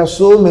 I mean, there are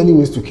so many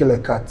ways to kill a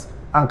cat.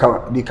 And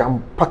they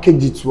can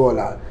package it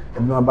well.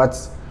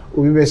 But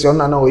we were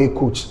saying, a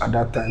coach at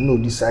that time. No,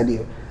 this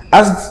idea.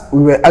 As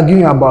we were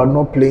arguing about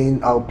not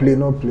playing, I'll play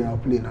now.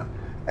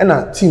 And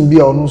a team be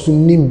also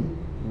name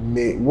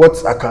me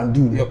what I can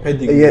do.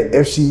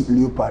 FC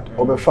Leopard.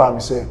 Over farm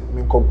say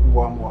me come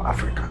more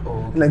Africa.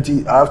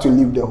 I have to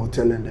leave the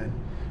hotel and then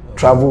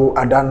travel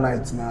at that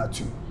night now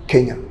to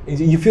Kenya.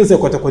 You feel like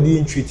Kotoko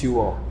didn't treat you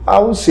well? I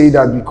would say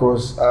that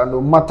because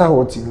no matter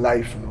what in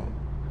life, no,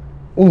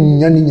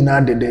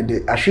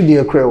 I should be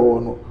a cry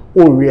or no.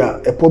 Oh,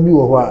 real a probably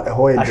or a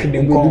hoy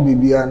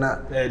baby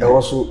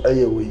also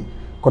a way.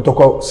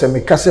 Kotoko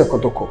semikase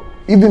Kotoko.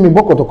 Even me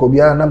Kotoko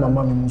biana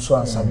mama me muso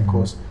answer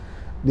because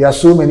there are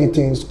so many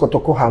things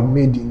Kotoko have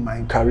made in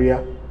my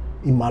career,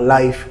 in my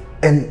life,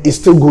 and it's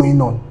still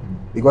going on.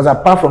 Because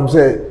apart from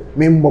say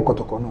me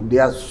Kotoko, no,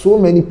 there are so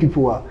many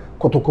people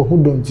Kotoko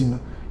who don't know.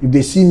 If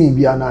they see me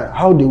biana,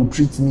 how they will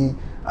treat me,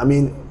 I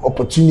mean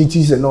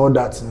opportunities and all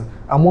that.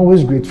 I'm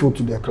always grateful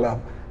to the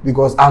club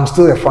because I'm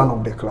still a fan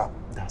of the club.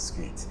 That's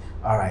great.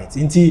 All right.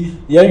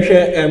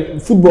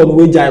 Inti football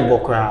we jai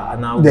bokra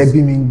and now they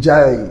be me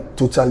jai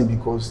totally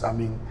because I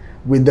mean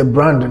with the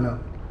brand, you know,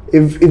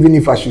 even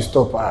if I should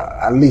stop,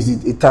 at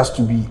least it has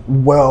to be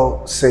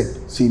well said.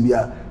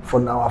 Sibia for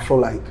now I feel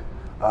like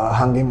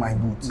hanging my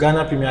boots.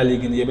 Ghana Premier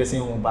League in the Yebesen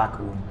home back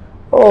home.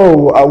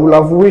 Oh, I would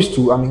have wished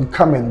to. I mean,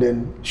 come and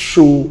then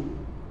show.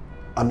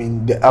 I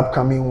mean, the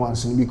upcoming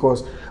ones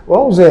because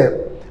what was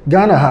there?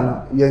 Ghana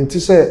Hana,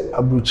 yentise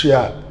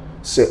Abuchia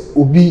say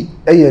Obi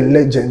a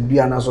legend be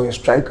an as a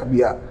striker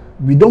be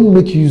we don't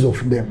make use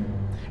of them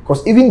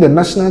because even the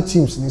national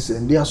teams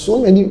listen, there are so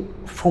many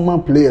former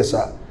players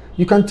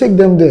you can take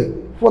them there.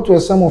 What were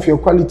some of your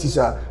qualities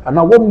and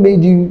now what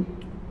made you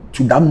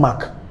to that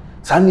mark?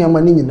 Sanya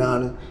mani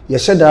nyina you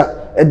said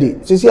that Eddie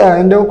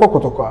and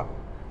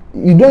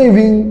you don't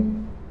even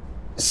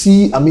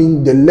see, I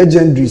mean, the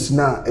legendaries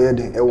now.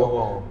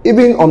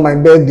 Even on my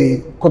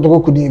birthday,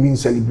 Kotoko couldn't even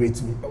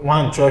celebrate me.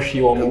 One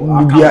trophy or but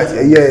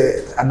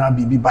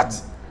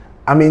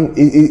I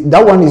mean,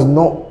 that one is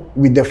not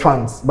with the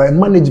fans, by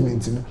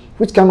management. You know?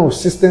 Which kind of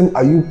system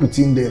are you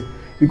putting there?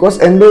 Because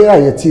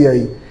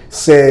NBA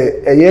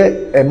say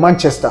a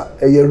Manchester,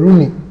 a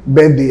Rooney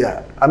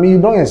birthday, I mean,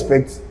 you don't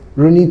expect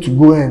Rooney to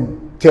go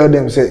and tell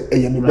them, say,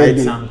 hey,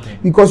 something.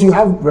 because you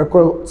have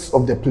records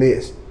of the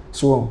players.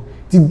 So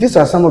these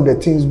are some of the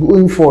things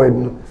going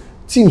forward.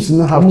 Teams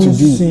don't have to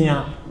do.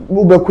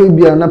 Bekoe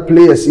be another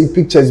players, see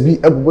pictures be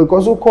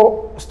because we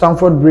call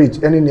Stamford Bridge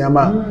and in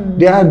Niama.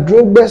 They are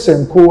Drogbas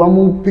and co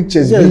among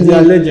pictures. Yes, they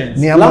are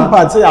legends.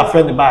 Lampard say a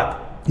friend back.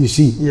 You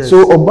see, yes.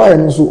 So Oba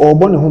and so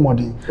Obon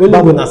Homody.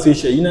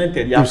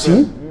 United. You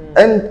see,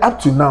 and up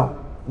to now,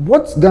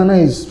 what Ghana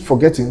is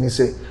forgetting is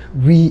say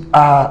we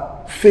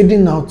are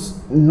fading out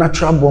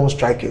natural born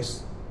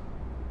strikers.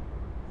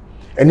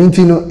 And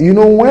you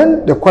know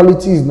when the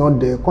quality is not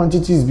there,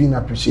 quantity is being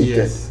appreciated.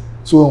 Yes.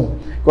 So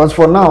because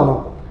for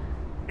now,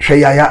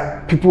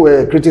 people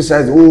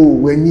criticize,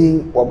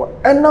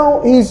 and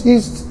now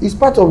he's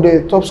part of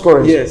the top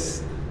scorers.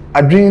 Yes.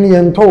 Adrenaline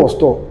and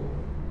Tower.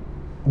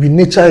 We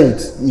nature it.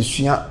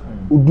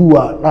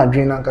 Udua na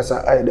adrenaline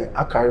kasa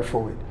I carry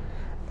forward.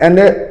 And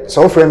then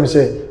so friend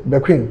say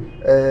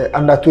Bekoe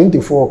under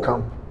 24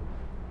 camp.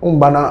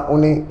 Umbana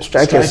only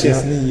strikers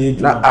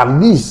na at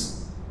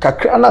least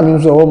kakra na me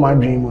so my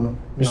dream no.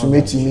 Me so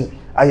metimi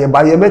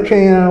ayeba ye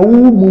betwen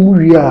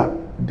mumuria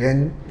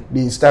then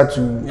they start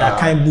to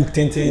kind book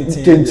 10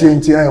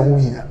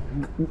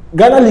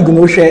 Ghana League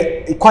no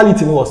share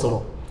equality no was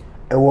so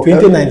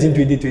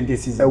 2019-2020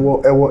 season. It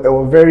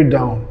was very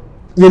down.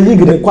 The league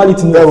the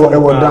quality no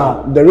was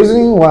down. The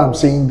reason why I'm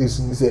saying this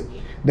is that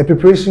the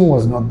preparation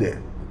was not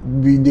there.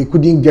 They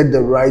couldn't get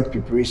the right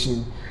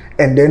preparation,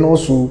 and then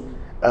also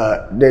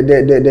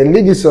the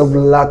league itself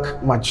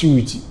lack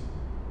maturity.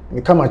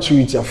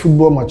 Maturity, a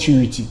football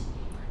maturity.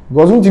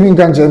 Because when you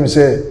can tell me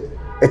say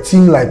a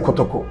team like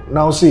Kotoko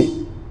now say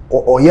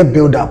or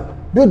build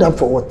up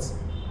for what?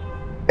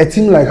 A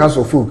team like House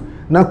of Folk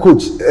now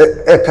coach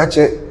catch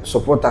a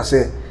supporter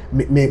say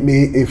may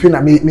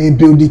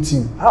build the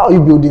team. How are you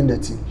building the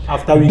team?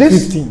 After week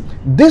 15.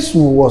 This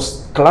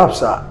was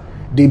clubs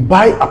they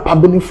buy a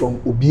pabini from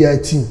OBI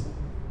team.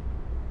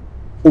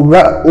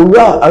 Ura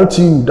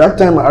RTU that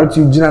time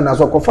RTU Jina na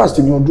so fast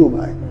in your draw.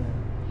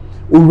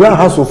 Ura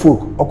House of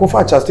Folk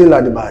okofa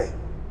Chastela de buy.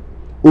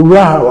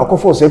 Ura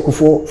okofa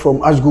Sekufo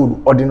from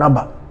Ashgold or the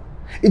number.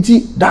 It's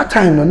that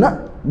time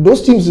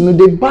those teams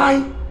they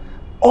buy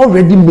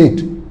already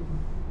made.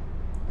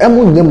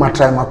 Emu nye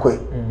matrai makwe.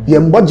 Ye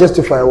mbo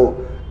justify o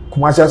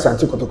Kumasi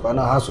Asante Kotoko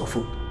na House of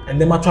Folk.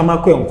 And the matrai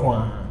makwe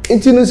nko.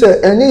 It's you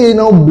say any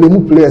now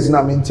blame players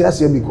now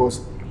here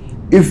because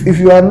if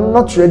you are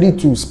not ready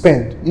to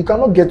spend, you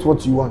cannot get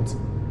what you want.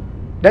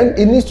 Then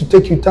it needs to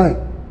take you time.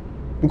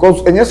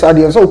 Because and yes,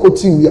 I so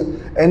team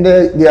and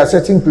there are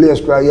certain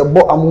players cry you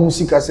bought among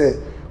sika say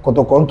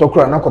Kotoko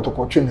Ntokra na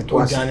Kotoko train to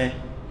us.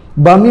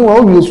 But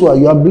meanwhile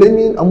you are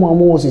blaming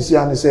among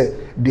and say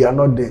they are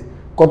not there.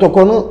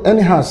 Kotoko no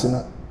any house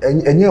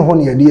and you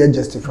honey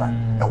justify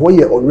what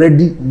you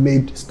already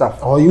made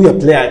stuff. Or you a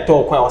player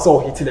talk quite also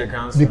hitting the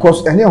ground.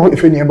 Because any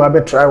if any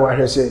ever try what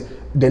I say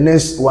the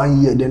next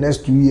 1 year, the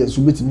next 2 years,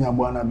 you bet me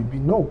abwana bibi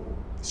no.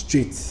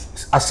 Straight.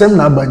 Asem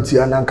na banti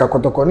ananka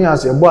Kotoko ni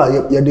ase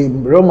boy ye the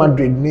Real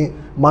Madrid ni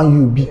Man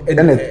U bi. And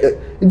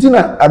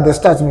at the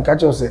start me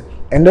catch you say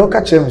and then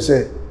catch him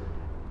say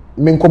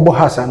me nkobo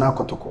house na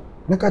Kotoko.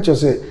 Me catch you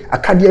say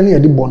akadia ni ye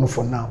dey born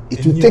for now.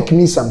 It will take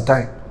me some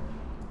time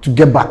to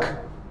get back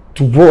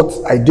to what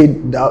I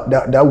did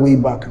that way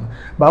back.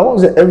 But I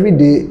want to say every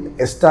day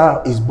a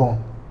star is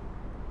born.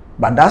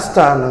 But that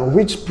star now,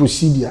 which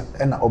procedure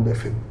and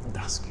obefim.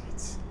 That's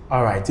great.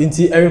 All right.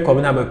 Inti Eric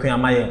Obina Bekoe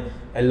amaye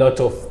a lot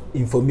of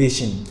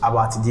information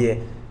about the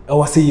I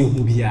was say you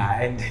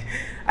and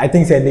I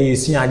think said they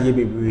see idea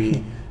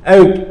baby.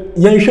 Eric,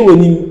 you show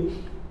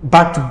when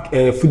back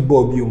to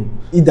football biom.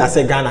 Either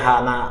say Ghana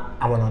ha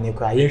na amona ne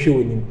kwa. You show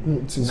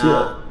when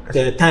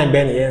the time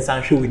Ben yen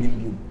san show when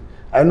biom.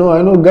 I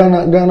know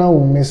Ghana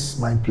will miss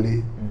my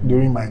play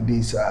during my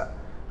days.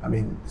 I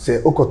mean,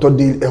 say Okoto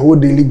a whole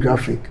daily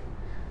graphic.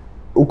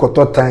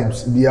 Okoto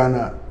Times,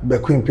 Diana,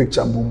 Bekoe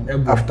picture boom.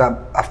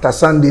 After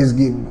Sunday's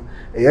game,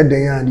 the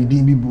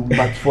DB boom.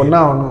 But for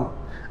now, no,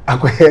 I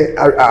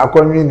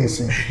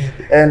community.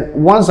 And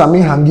once I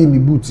mean hanging me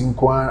boots in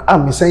Kwan,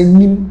 I'm saying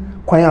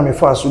nim Kwan me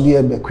fast so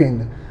dear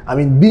Bekoe. I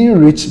mean being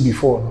rich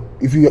before. No?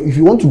 If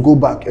you want to go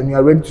back and you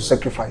are ready to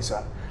sacrifice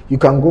her, you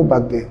can go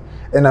back there.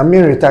 And I'm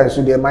retired,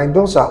 so there my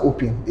doors are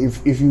open.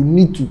 If you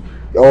need to,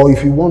 or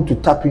if you want to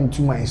tap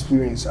into my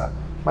experience,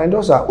 my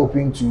doors are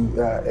open to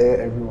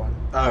everyone.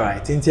 All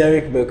right. Inti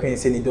Eric Bekoe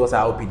say the doors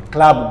are open.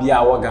 Club be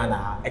our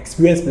Ghana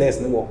experienced players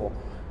no wo.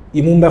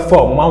 Imumbe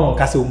form ma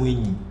kase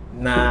omunyi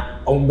na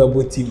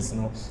ombe teams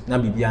no na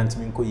bibi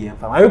antimi nko ye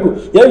mfa. Ayeko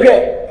ye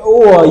hwe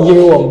o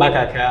yire wo mba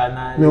kakra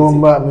na. Me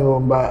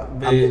womba.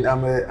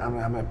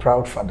 I'm a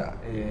proud father.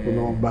 You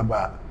know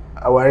baba.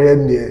 Aware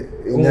ndie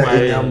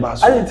nyamba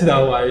so. Ali tina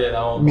aware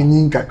na wo.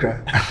 Minyin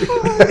kakra.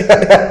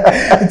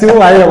 Iti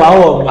aware wa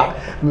wo mba.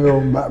 Me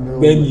womba.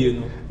 Ben you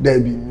know. There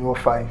be me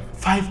 5.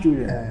 5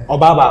 children.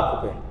 Oba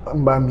ba ko pe.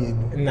 Mba me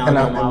no.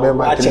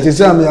 Na Tete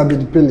say me abi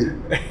the pele.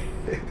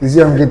 Is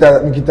he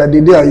Mikita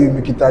Dede are you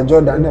Mikita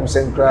Jordan them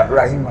saying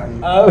Rahim are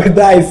you? Oh,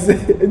 nice.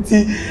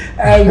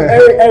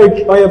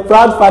 Eric, or your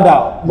proud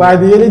father, but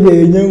the only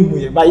day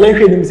young, but you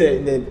heard him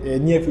say the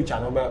near future.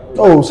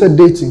 Oh, said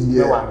dating.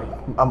 Yeah,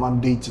 I'm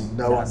dating.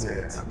 That was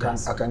it.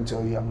 I can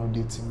tell you I'm not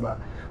dating, but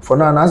for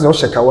now, as I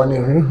check one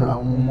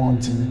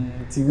mountain.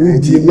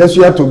 Yes,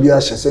 you have to be a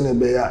Shasene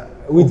Bear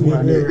with me.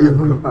 I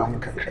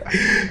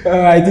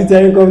did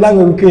tell you,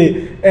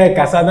 okay,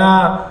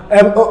 Cassana.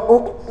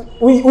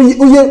 We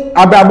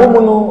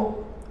Abrabomono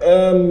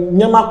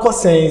Nyama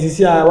Kosen is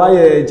here.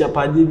 Why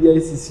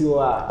Japanese is you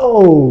are?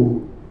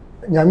 Oh,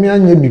 Nyamia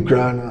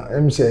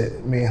Nebikrana, say,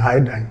 may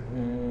hide. I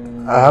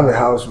have a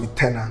house with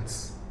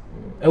tenants.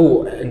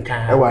 Oh, and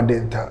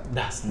can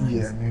that's nice.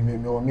 Yeah,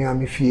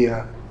 me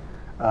fear.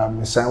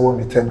 Sign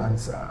with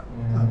tenants. I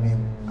mean,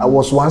 I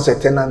was once a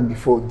tenant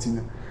before.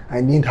 I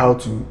need how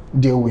to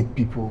deal with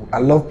people. I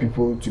love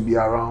people to be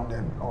around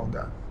and all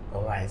that.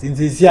 All right. Since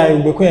this year,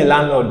 you become a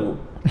landlord.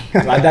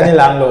 Daniel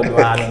landlord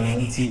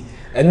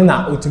and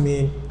now to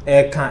me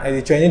can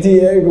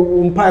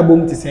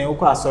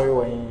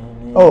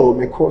oh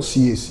because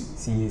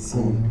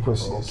CAC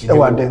because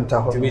our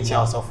dental to reach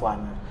house of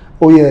one.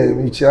 Oh yeah,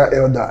 which are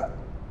elder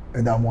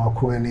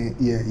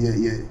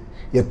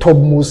yeah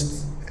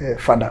topmost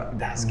father.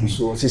 That's good.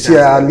 So see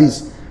at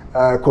least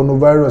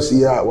coronavirus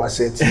here was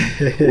set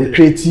we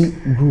create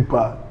group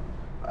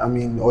I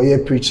mean, or you're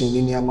preaching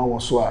in Yama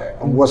was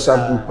and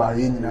WhatsApp group.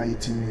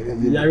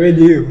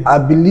 I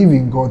believe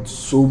in God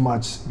so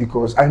much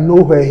because I know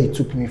where He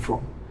took me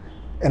from,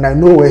 and I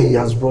know where He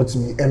has brought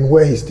me and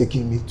where He's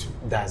taking me to.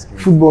 That's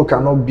good. Football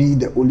cannot be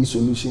the only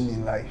solution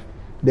in life.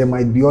 There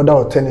might be other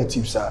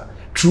alternatives.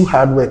 Through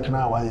hard work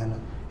now,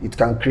 it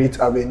can create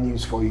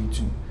avenues for you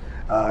to.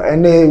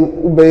 And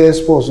then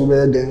sports,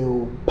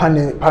 then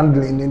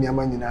pandling in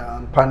Yamana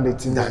and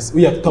panditing.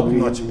 We are top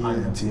notch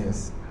pandit,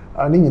 yes.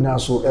 And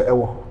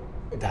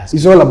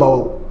it's all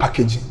about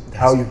packaging.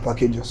 How you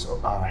package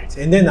yourself. All right.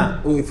 And then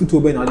if you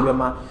told me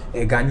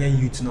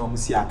Ghanaian youth no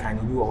musi akan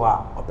obi wo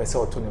ho opese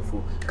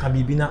otonefo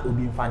can be na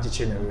obi mfa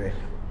ncheche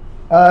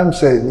I'm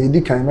saying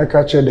you can make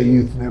catch the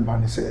youth never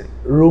and say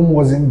Rome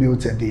wasn't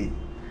built a day.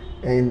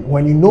 And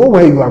when you know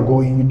where you are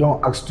going, you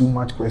don't ask too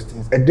much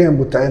questions. And then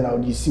but now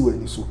you see where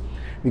you so.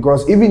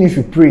 Because even if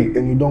you pray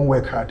and you don't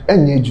work hard,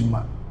 any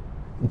juma.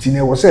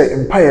 Ntine was say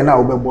empire na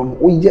obebon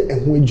oye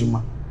ehun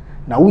ejuma.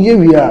 Na woye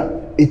wi a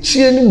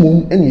echie ni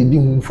mum ene edi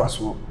hu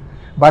faso.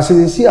 But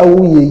say see a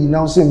woye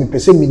now say me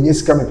pese me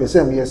nyesika me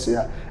pese me yes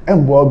ya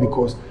embo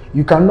because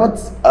you cannot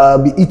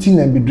be eating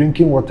and be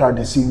drinking water at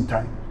the same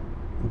time.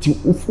 Nti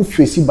ufu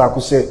face back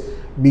say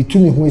be to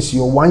me hu esi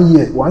 1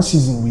 year 1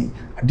 season we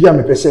dia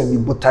me pese me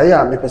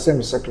botaya me pese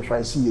me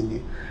sacrifice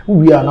ye.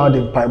 We are now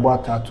the Bible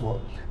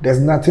tattoo. There's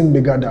nothing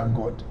bigger than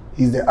God.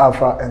 He's the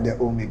Alpha and the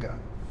Omega.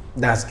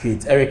 That's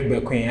great. Eric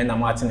Bekoe and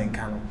Martin and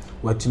Kano.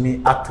 What to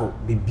me, Ato,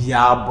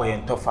 Bibia, boy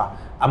and Tofa,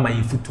 am I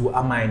in futu,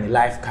 am I in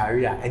life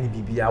career, any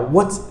Bibia?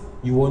 What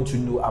you want to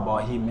know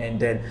about him? And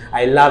then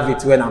I love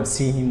it when I'm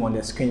seeing him on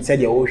the screen. Said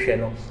the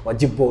ocean or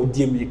Jibo,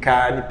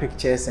 the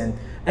pictures and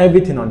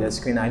everything on the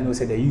screen. I know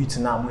said the youth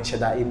now,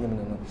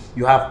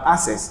 you have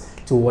access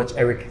to watch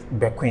Eric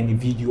Bekoe in the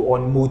video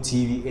on Mo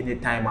TV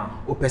anytime.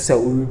 Opesa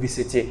will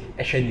revisit it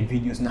and share the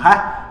videos.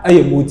 Now,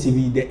 Mo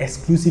TV, the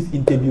exclusive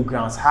interview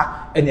grounds,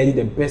 and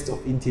the best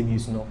of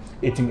interviews. No,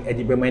 it to me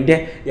Eddie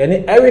Bremende.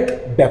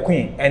 Eric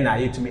Bekoe and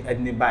I to me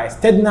Eddie by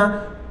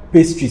Stedna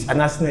Pastries, and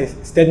that's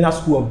Stedna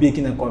School of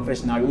Baking and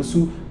Confectionery.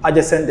 Also,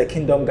 adjacent the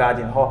Kingdom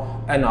Garden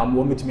Hall, and I'm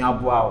going to me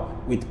up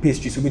with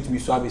pastries. So, to me,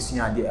 so I'll be seeing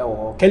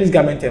the Kelly's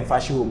Garment and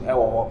Fashion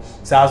Home,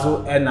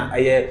 so and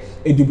I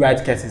do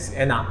bright cases,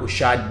 and I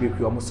Oshad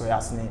Bakery almost so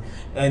yasne,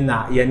 and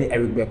Yanni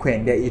Eric Bekoe,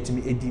 and there to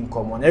me Eddie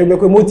common. Eric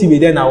Bekoe motivate,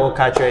 then I will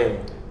catch you.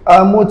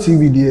 Mo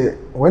TV there,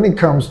 when it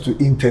comes to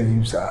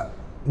interviews,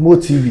 Mo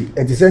TV,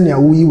 it is any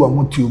we were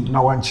YouTube,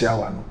 now one chair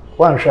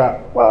one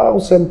shot, wow,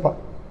 simple.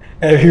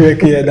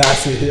 Everywhere,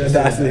 that's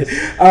it.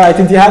 All right,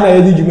 if you have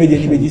any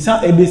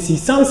you see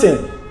something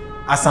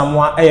as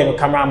someone, a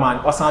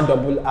cameraman, or sound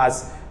double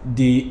as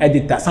the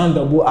editor, sound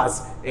double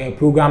as a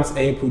programs,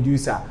 a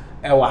producer,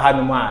 or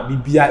Hanuma,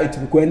 Bibia, it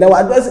will go and that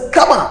was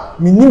come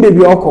on, me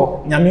baby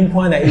oko, Yamin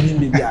Kwana,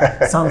 Baby,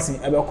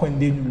 something about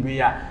Conde,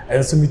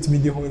 and so meet me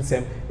the whole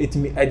same, it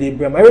me Eddie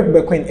Bram, Eric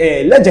Bekoe,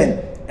 a legend,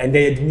 and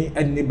they had me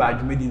and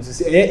neighbor made him to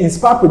say,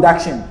 Inspire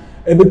Production.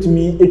 Able to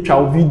me a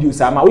child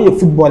videos. I'm a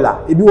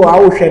footballer. If you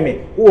are share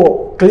me,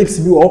 or clips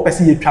be or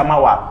person a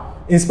trauma.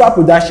 Inspire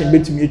Production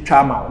be to me a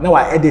trauma. Now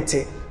I edit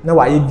it. Now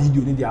I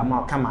video in the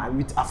amount come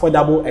with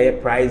affordable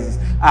prices.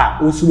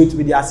 Also with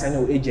the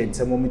Arsenal agents.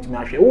 A moment to me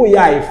share. Oh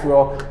yeah, if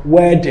you're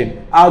wedding,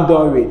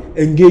 outdoor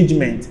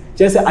engagement.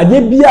 Just I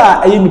did be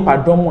a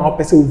pardon or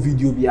person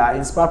video be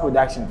Inspire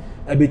Production.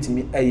 A bit to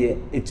me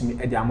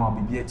the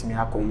amount be to me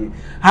ha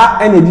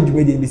any did you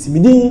made me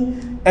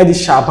Eddie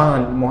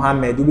Shaban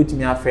Mohammed do to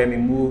me a friend me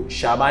Mo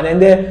Shaban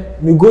and then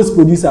me ghost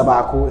producer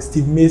Bako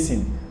Steve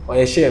Mason or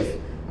a chef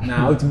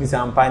now to me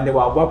some find the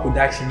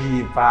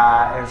production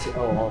pa and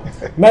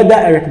Meda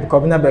Eric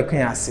Bekoe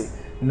Bekoe say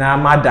na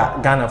mada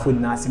Ghana food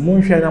na se mo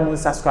nhwe na mo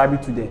subscribe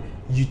to the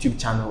YouTube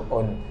channel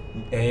on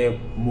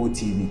Mo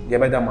TV.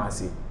 Yebeda mo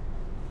ase.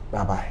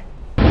 Bye bye.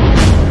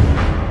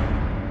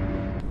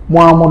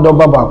 Mohamed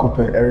Baba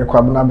Kope, Eric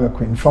Kwabena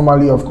Bekoe,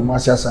 formerly of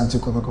Kumasi Asante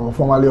Kotoko,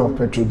 formerly of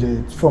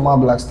Petrojet, former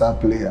Black Star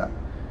player.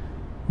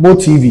 Mo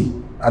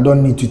TV, I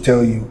don't need to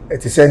tell you.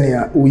 It is any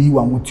Uyi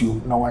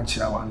Wamutu, no one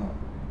chawano.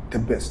 The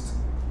best.